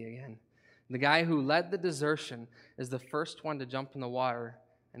that we see again. The guy who led the desertion is the first one to jump in the water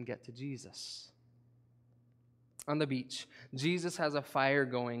and get to Jesus. On the beach, Jesus has a fire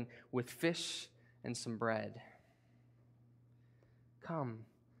going with fish and some bread. "Come,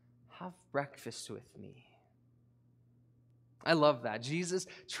 have breakfast with me." I love that. Jesus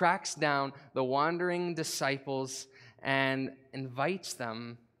tracks down the wandering disciples and invites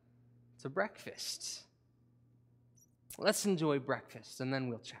them to breakfast. Let's enjoy breakfast and then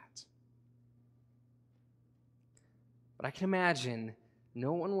we'll chat. But I can imagine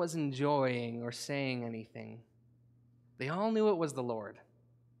no one was enjoying or saying anything. They all knew it was the Lord.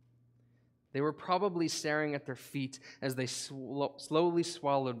 They were probably staring at their feet as they slowly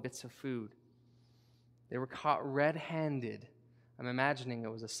swallowed bits of food. They were caught red-handed. I'm imagining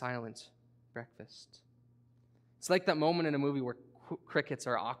it was a silent breakfast. It's like that moment in a movie where crickets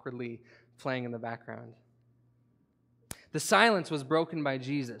are awkwardly playing in the background. The silence was broken by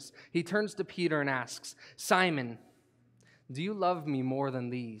Jesus. He turns to Peter and asks, "Simon, do you love me more than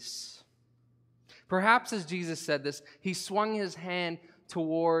these?" Perhaps as Jesus said this, he swung his hand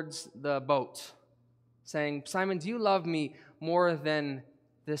towards the boat, saying, "Simon, do you love me more than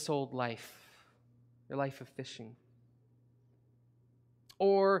this old life, your life of fishing?"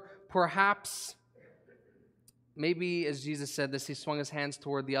 Or perhaps, maybe as Jesus said this, he swung his hands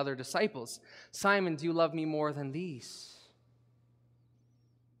toward the other disciples. "Simon, do you love me more than these?"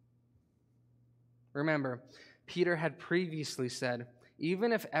 Remember, Peter had previously said,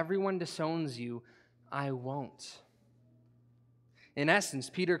 "Even if everyone disowns you, I won't." In essence,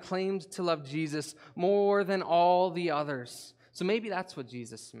 Peter claimed to love Jesus more than all the others. So maybe that's what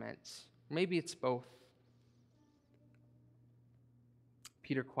Jesus meant. Maybe it's both.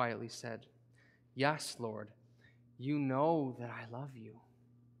 Peter quietly said, "Yes, Lord, you know that I love you."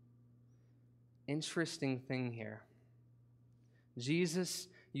 Interesting thing here. Jesus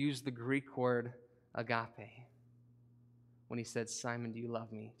used the Greek word agape when he said, "Simon, do you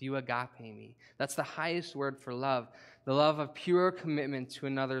love me? Do you agape me?" That's the highest word for love, the love of pure commitment to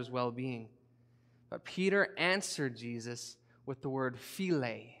another's well-being. But Peter answered Jesus with the word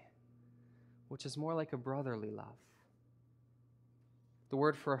phile, which is more like a brotherly love, the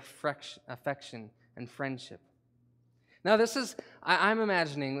word for affection and friendship. Now, I'm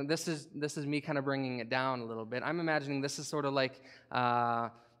imagining, this is me kind of bringing it down a little bit. I'm imagining this is sort of like,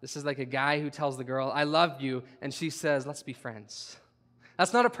 this is like a guy who tells the girl, "I love you," and she says, "Let's be friends."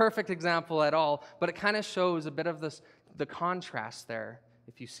 That's not a perfect example at all, but it kind of shows a bit of the contrast there,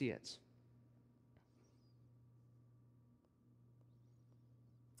 if you see it.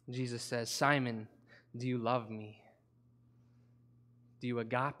 Jesus says, "Simon, do you love me? Do you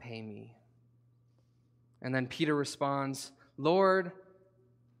agape me?" And then Peter responds, "Lord,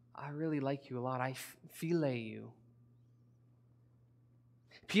 I really like you a lot. I phile you."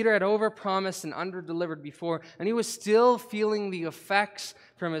 Peter had overpromised and underdelivered before, and he was still feeling the effects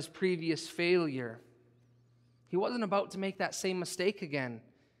from his previous failure. He wasn't about to make that same mistake again.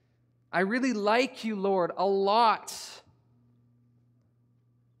 "I really like you, Lord, a lot."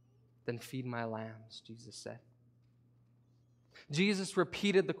 "Then feed my lambs," Jesus said. Jesus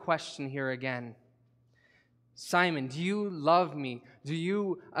repeated the question here again. "Simon, do you love me? Do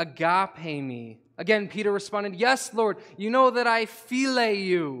you agape me?" Again, Peter responded, "Yes, Lord, you know that I phile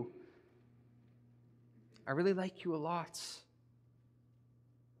you. I really like you a lot."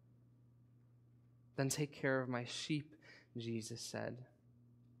 "Then take care of my sheep," Jesus said.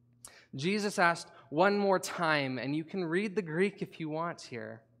 Jesus asked one more time, and you can read the Greek if you want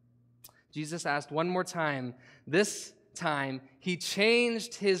here. Jesus asked one more time. This time, he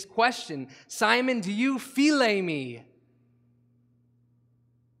changed his question. Simon, do you phile me?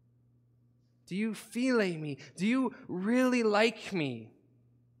 Do you phile me? Do you really like me?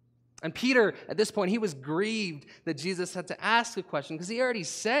 And Peter, at this point, he was grieved that Jesus had to ask a question because he already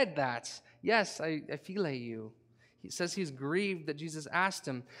said that. Yes, I phile you. He says he's grieved that Jesus asked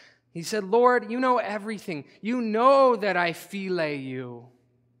him. He said, Lord, you know everything. You know that I phile you.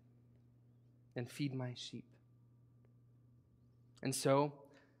 Then feed my sheep. And so,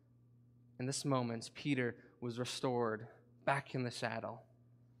 in this moment, Peter was restored back in the saddle.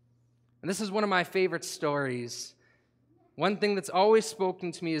 And this is one of my favorite stories. One thing that's always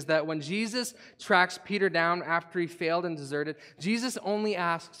spoken to me is that when Jesus tracks Peter down after he failed and deserted, Jesus only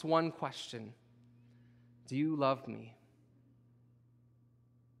asks one question. Do you love me?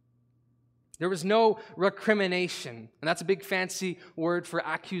 There was no recrimination, and that's a big fancy word for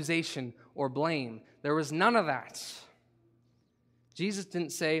accusation or blame. There was none of that. Jesus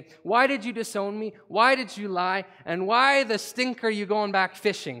didn't say, why did you disown me? Why did you lie? And why the stink are you going back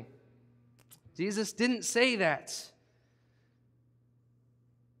fishing? Jesus didn't say that.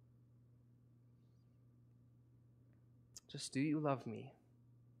 Just, do you love me?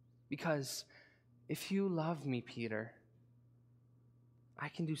 Because if you love me, Peter, I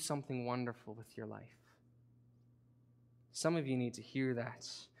can do something wonderful with your life. Some of you need to hear that.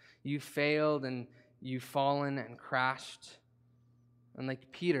 You failed and you've fallen and crashed. And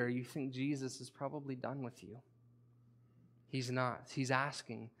like Peter, you think Jesus is probably done with you. He's not. He's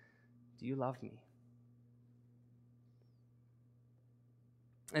asking, do you love me?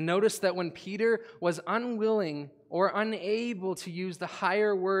 And notice that when Peter was unwilling or unable to use the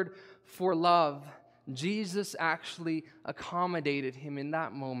higher word for love, Jesus actually accommodated him in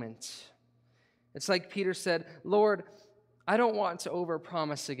that moment. It's like Peter said, Lord, I don't want to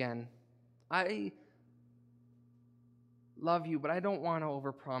overpromise again. I love you, but I don't want to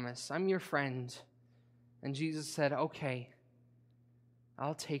overpromise. I'm your friend. And Jesus said, okay,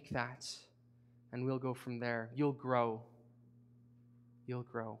 I'll take that, and we'll go from there. You'll grow. You'll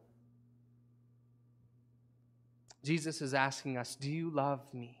grow. Jesus is asking us, do you love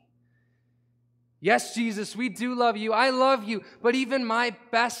me? Yes, Jesus, we do love you. I love you, but even my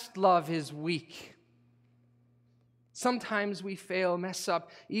best love is weak. Sometimes we fail, mess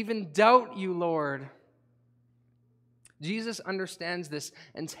up, even doubt you, Lord. Jesus understands this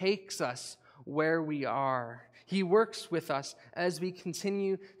and takes us where we are. He works with us as we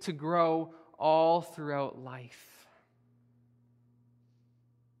continue to grow all throughout life.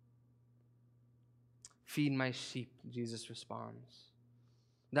 Feed my sheep, Jesus responds.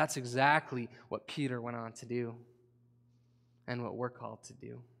 That's exactly what Peter went on to do and what we're called to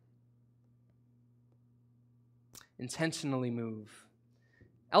do. Intentionally move.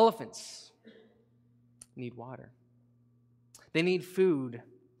 Elephants need water. They need food.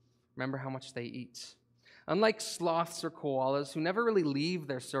 Remember how much they eat. Unlike sloths or koalas, who never really leave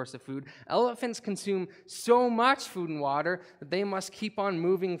their source of food, elephants consume so much food and water that they must keep on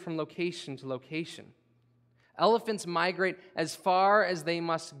moving from location to location. Elephants migrate as far as they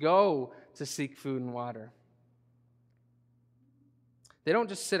must go to seek food and water. They don't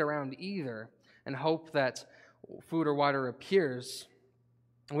just sit around either and hope that food or water appears.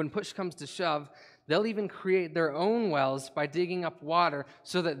 When push comes to shove, they'll even create their own wells by digging up water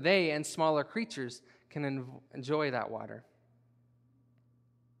so that they and smaller creatures can enjoy that water.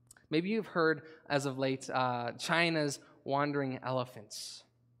 Maybe you've heard, as of late, China's wandering elephants.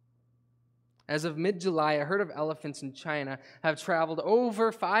 As of mid-July, a herd of elephants in China have traveled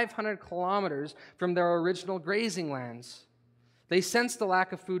over 500 kilometers from their original grazing lands. They sensed the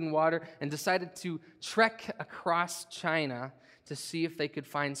lack of food and water and decided to trek across China to see if they could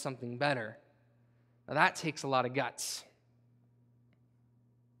find something better. Now, that takes a lot of guts.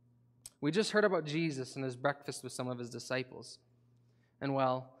 We just heard about Jesus and his breakfast with some of his disciples. And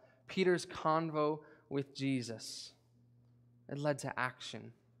well, Peter's convo with Jesus, it led to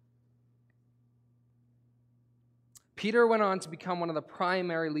action. Peter went on to become one of the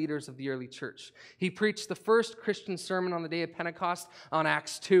primary leaders of the early church. He preached the first Christian sermon on the day of Pentecost on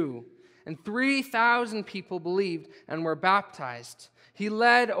Acts 2, and 3,000 people believed and were baptized. He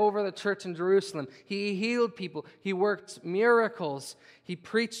led over the church in Jerusalem. He healed people. He worked miracles. He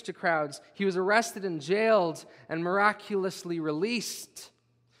preached to crowds. He was arrested and jailed and miraculously released.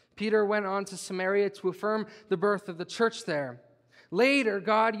 Peter went on to Samaria to affirm the birth of the church there. Later,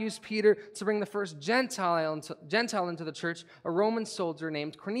 God used Peter to bring the first Gentile into the church, a Roman soldier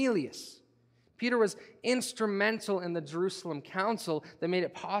named Cornelius. Peter was instrumental in the Jerusalem Council that made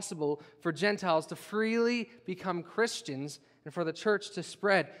it possible for Gentiles to freely become Christians and for the church to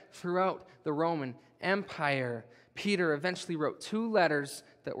spread throughout the Roman Empire. Peter eventually wrote 2 letters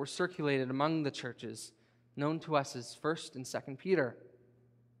that were circulated among the churches, known to us as 1st and 2nd Peter.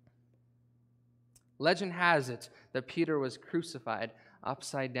 Legend has it that Peter was crucified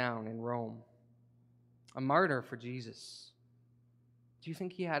upside down in Rome, a martyr for Jesus. Do you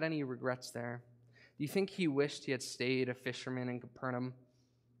think he had any regrets there? Do you think he wished he had stayed a fisherman in Capernaum?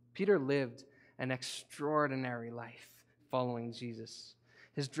 Peter lived an extraordinary life following Jesus.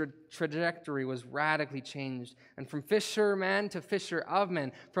 His trajectory was radically changed, and from fisherman to fisher of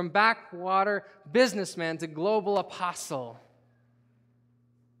men, from backwater businessman to global apostle,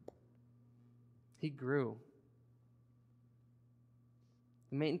 he grew.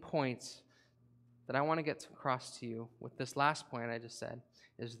 The main point that I want to get across to you with this last point I just said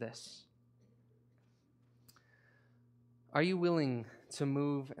is this. Are you willing to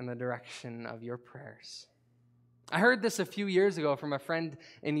move in the direction of your prayers? I heard this a few years ago from a friend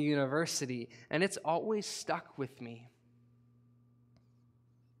in university, and it's always stuck with me.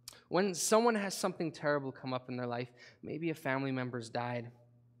 When someone has something terrible come up in their life, maybe a family member's died,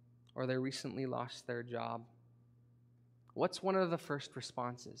 or they recently lost their job, what's one of the first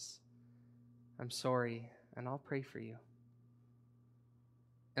responses? I'm sorry, and I'll pray for you.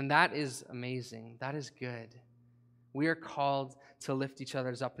 And that is amazing. That is good. We are called to lift each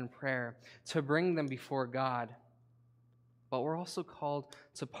other's up in prayer, to bring them before God. But we're also called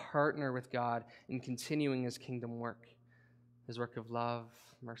to partner with God in continuing his kingdom work, his work of love,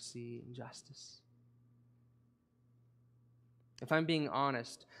 mercy, and justice. If I'm being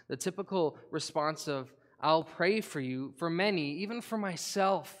honest, the typical response of, I'll pray for you, for many, even for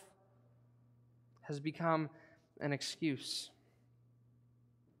myself, has become an excuse.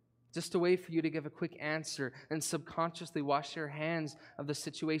 Just a way for you to give a quick answer and subconsciously wash your hands of the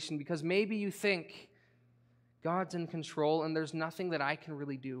situation because maybe you think God's in control and there's nothing that I can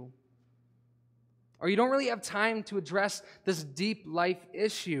really do. Or you don't really have time to address this deep life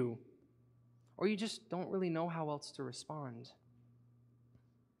issue. Or you just don't really know how else to respond.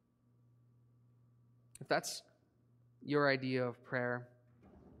 If that's your idea of prayer,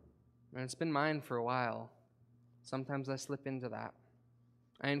 and it's been mine for a while, sometimes I slip into that.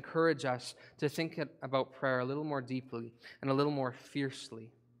 I encourage us to think about prayer a little more deeply and a little more fiercely.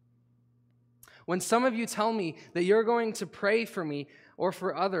 When some of you tell me that you're going to pray for me or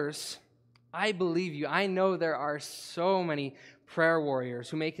for others, I believe you. I know there are so many prayer warriors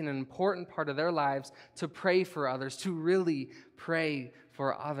who make an important part of their lives to pray for others, to really pray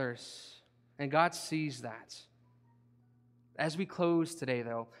for others. And God sees that. As we close today,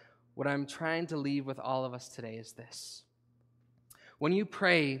 though, what I'm trying to leave with all of us today is this. When you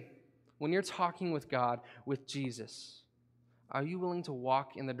pray, when you're talking with God, with Jesus, are you willing to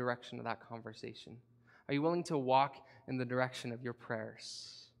walk in the direction of that conversation? Are you willing to walk in the direction of your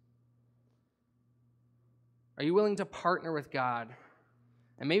prayers? Are you willing to partner with God?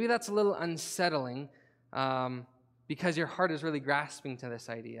 And maybe that's a little unsettling because your heart is really grasping to this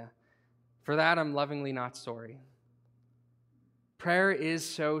idea. For that, I'm lovingly not sorry. Prayer is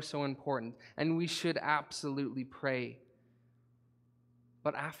so important, and we should absolutely pray.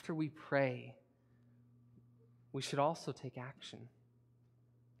 But after we pray, we should also take action.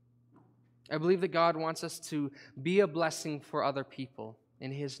 I believe that God wants us to be a blessing for other people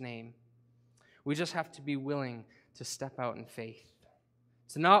in his name. We just have to be willing to step out in faith,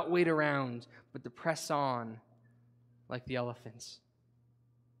 to not wait around, but to press on like the elephants.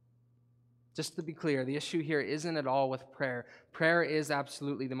 Just to be clear, the issue here isn't at all with prayer. Prayer is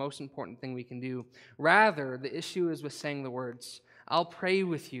absolutely the most important thing we can do. Rather, the issue is with saying the words, I'll pray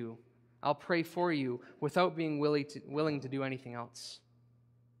with you, I'll pray for you, without being willing to do anything else.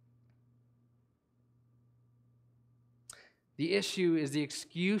 The issue is the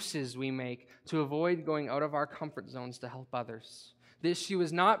excuses we make to avoid going out of our comfort zones to help others. The issue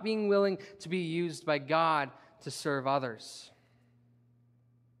is not being willing to be used by God to serve others.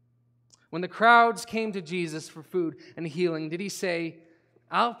 When the crowds came to Jesus for food and healing, did he say,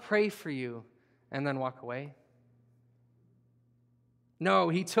 I'll pray for you, and then walk away? No,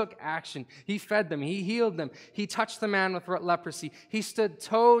 he took action. He fed them. He healed them. He touched the man with leprosy. He stood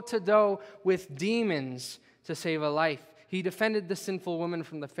toe-to-toe with demons to save a life. He defended the sinful woman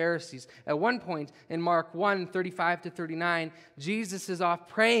from the Pharisees. At one point, in Mark 1:35-39, Jesus is off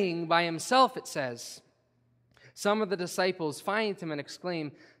praying by himself, it says. Some of the disciples find him and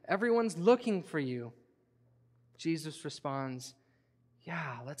exclaim, everyone's looking for you. Jesus responds,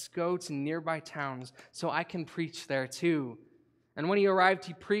 yeah, let's go to nearby towns so I can preach there too. And when he arrived,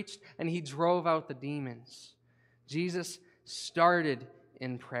 he preached and he drove out the demons. Jesus started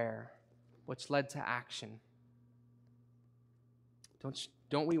in prayer, which led to action.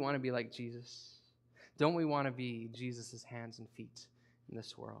 Don't we want to be like Jesus? Don't we want to be Jesus' hands and feet in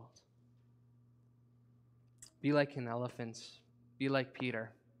this world? Be like an elephant. Be like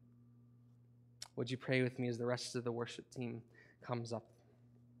Peter. Would you pray with me as the rest of the worship team comes up?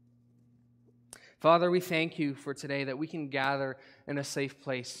 Father, we thank you for today that we can gather in a safe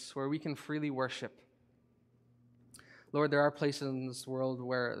place where we can freely worship. Lord, there are places in this world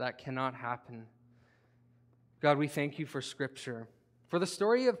where that cannot happen. God, we thank you for Scripture. For the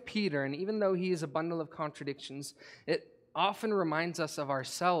story of Peter, and even though he is a bundle of contradictions, it often reminds us of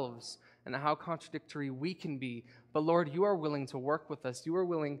ourselves and how contradictory we can be. But Lord, you are willing to work with us. You are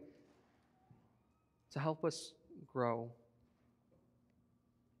willing to help us grow.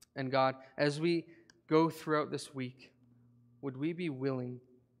 And God, as we go throughout this week, would we be willing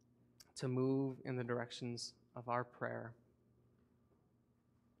to move in the directions of our prayer?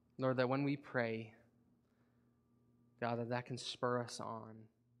 Lord, that when we pray, God, that can spur us on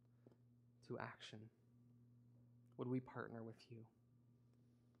to action. Would we partner with you?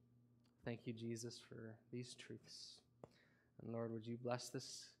 Thank you, Jesus, for these truths. And Lord, would you bless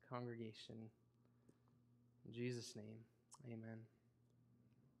this congregation? In Jesus' name, amen.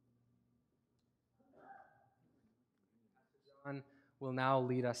 John will now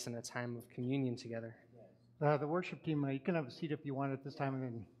lead us in a time of communion together. The worship team, you can have a seat if you want at this time.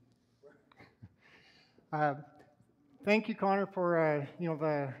 And then, thank you, Connor, for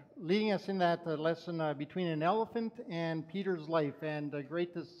the leading us in that lesson between an elephant and Peter's life, and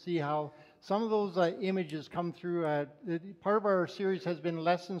great to see how some of those images come through. Part of our series has been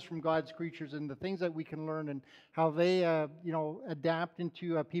lessons from God's creatures and the things that we can learn, and how they adapt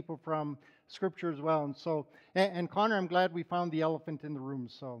into people from Scripture as well. And so, and Connor, I'm glad we found the elephant in the room.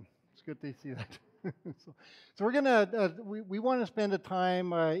 So it's good to see that. so we're gonna we want to spend a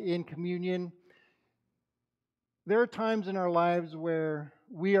time in communion. There are times in our lives where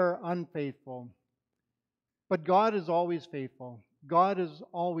we are unfaithful, but God is always faithful. God is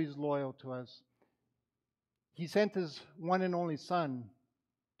always loyal to us. He sent His one and only Son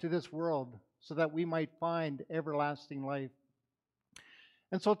to this world so that we might find everlasting life.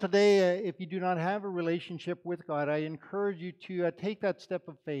 And so today, if you do not have a relationship with God, I encourage you to take that step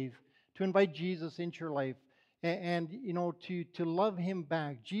of faith, to invite Jesus into your life, and to love Him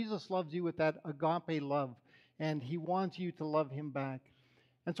back. Jesus loves you with that agape love, and He wants you to love Him back.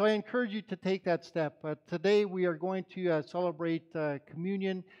 And so I encourage you to take that step. Today we are going to celebrate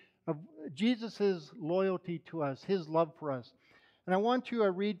communion of Jesus' loyalty to us, His love for us. And I want to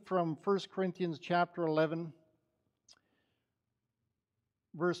read from 1 Corinthians chapter 11,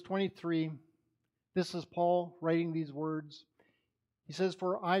 verse 23. This is Paul writing these words. He says,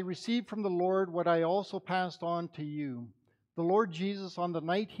 "For I received from the Lord what I also passed on to you. The Lord Jesus, on the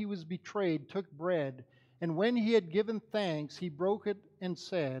night He was betrayed, took bread, and when He had given thanks, He broke it and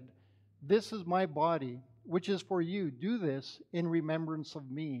said, 'This is my body, which is for you. Do this in remembrance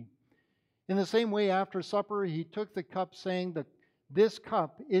of me.' In the same way, after supper, He took the cup, saying that this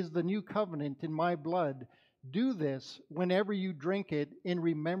cup is the new covenant in my blood. Do this whenever you drink it in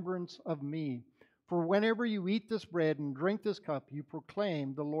remembrance of me. For whenever you eat this bread and drink this cup, you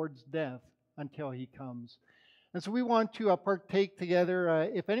proclaim the Lord's death until He comes." And so we want to partake together.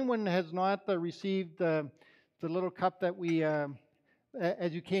 If anyone has not received the little cup that we,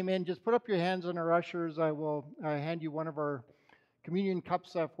 as you came in, just put up your hands, and our ushers will hand you one of our communion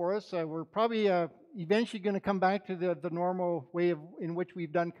cups for us. We're probably eventually going to come back to the normal way in which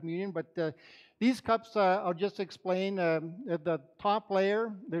we've done communion, but these cups, I'll just explain. The top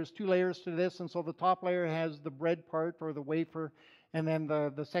layer, there's two layers to this, and so the top layer has the bread part, or the wafer, and then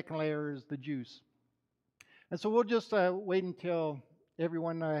the second layer is the juice. And so we'll just wait until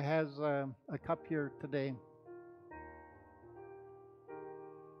everyone has a cup here today.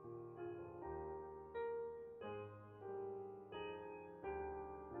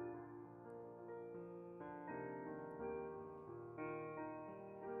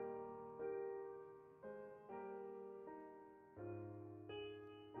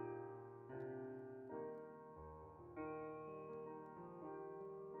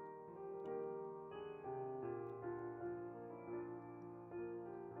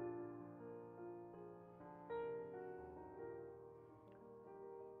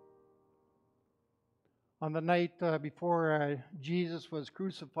 On the night before Jesus was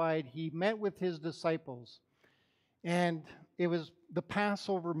crucified, He met with His disciples. And it was the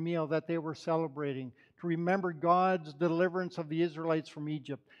Passover meal that they were celebrating to remember God's deliverance of the Israelites from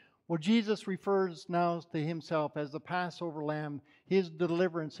Egypt. Well, Jesus refers now to himself as the Passover lamb, his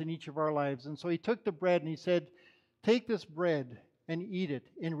deliverance in each of our lives. And so he took the bread and he said, "Take this bread and eat it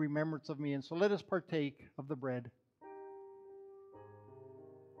in remembrance of me." And so let us partake of the bread.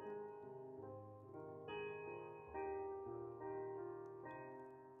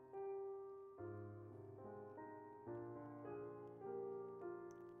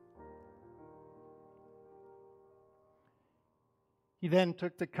 He then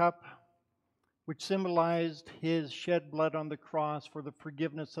took the cup, which symbolized his shed blood on the cross for the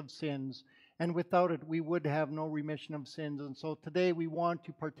forgiveness of sins. And without it, we would have no remission of sins. And so today we want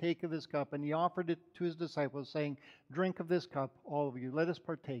to partake of this cup. And he offered it to his disciples, saying, "Drink of this cup, all of you. Let us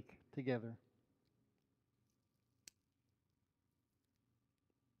partake together."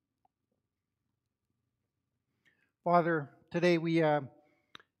 Father, today we have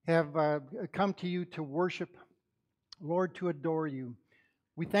come to you to worship, Lord, to adore you.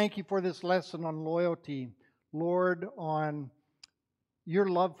 We thank you for this lesson on loyalty, Lord, on your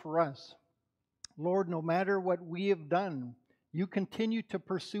love for us. Lord, no matter what we have done, you continue to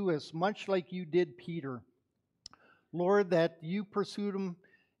pursue us, much like you did Peter. Lord, that you pursued him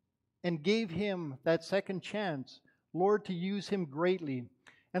and gave him that second chance, Lord, to use him greatly.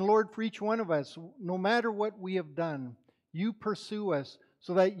 And Lord, for each one of us, no matter what we have done, you pursue us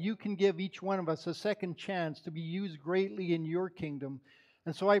so that you can give each one of us a second chance to be used greatly in your kingdom.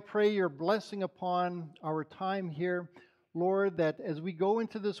 And so I pray your blessing upon our time here, Lord, that as we go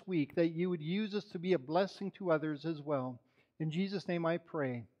into this week, that you would use us to be a blessing to others as well. In Jesus' name I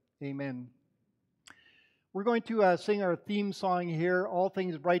pray. Amen. We're going to sing our theme song here, All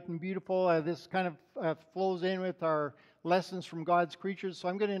Things Bright and Beautiful. This kind of flows in with our lessons from God's creatures. So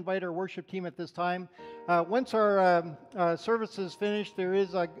I'm going to invite our worship team at this time. Once our service is finished, there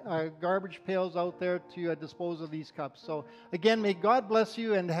is a garbage pails out there to dispose of these cups. So again, may God bless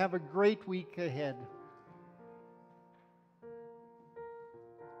you and have a great week ahead.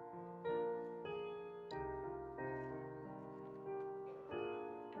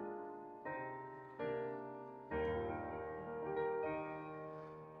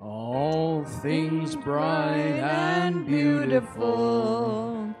 All things bright and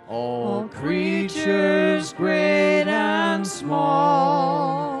beautiful, all creatures great and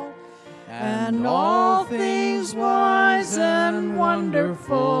small, and all things wise and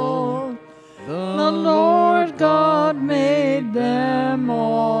wonderful, the Lord God made them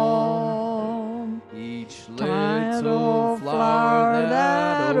all. Each little flower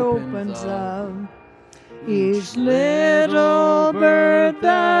that opens up, each little bird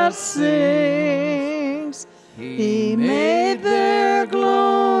that sings, He made their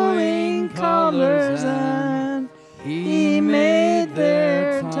glowing colors, and He made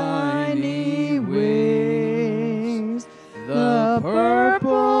their tiny wings. The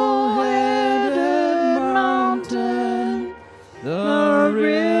purple-headed mountain, the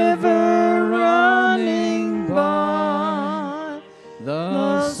river running by,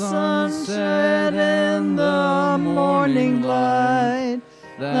 the sunset and the morning light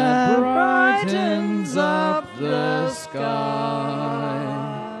that brightens up the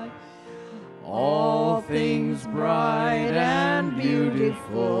sky. All things bright and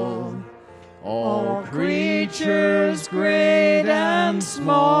beautiful, all creatures great and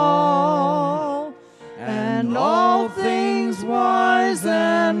small, and all things wise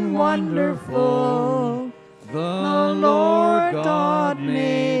and wonderful, the Lord God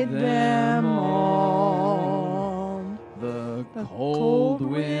made them all. The cold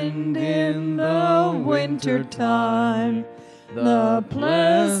wind in the winter time, the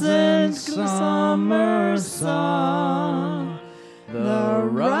pleasant summer sun, the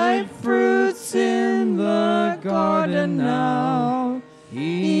ripe fruits in the garden now,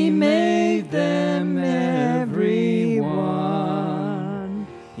 He made them every one.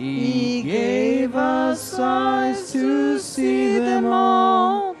 He gave us eyes to see them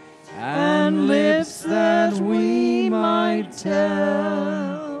all, and lips that we might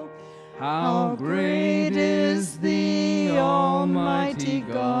tell how great is the Almighty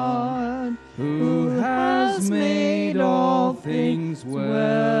God, who has made all things well.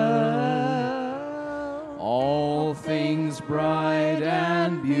 All things bright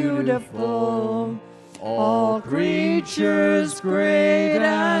and beautiful, all creatures great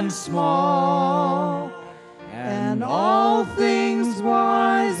and small, and all things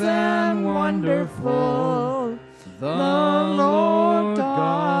wise and wonderful, the Lord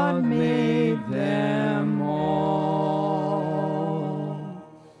God made them all.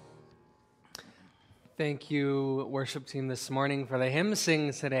 Thank you, worship team, this morning for the hymn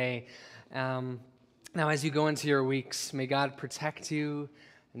sing today. Now, as you go into your weeks, may God protect you,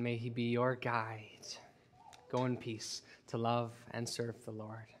 and may he be your guide. Go in peace to love and serve the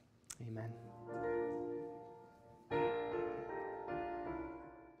Lord. Amen.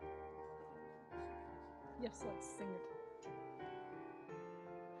 Yes, let's sing it.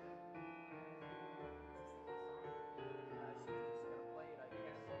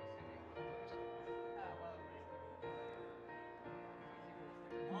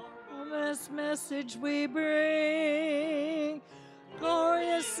 This message we bring,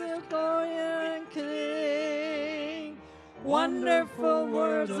 glorious and glorious and King, wonderful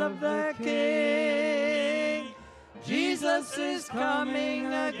words of the King. Jesus is coming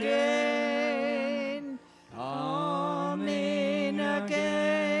again, coming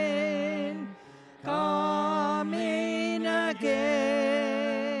again, coming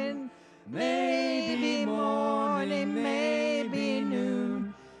again. Maybe morning, maybe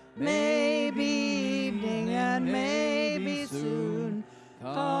noon, maybe evening, and maybe soon.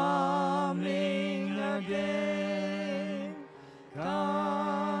 Coming again,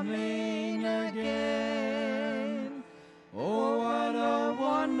 coming again. Oh, what a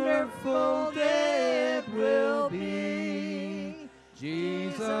wonderful day it will be.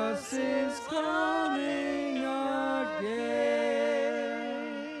 Jesus is coming.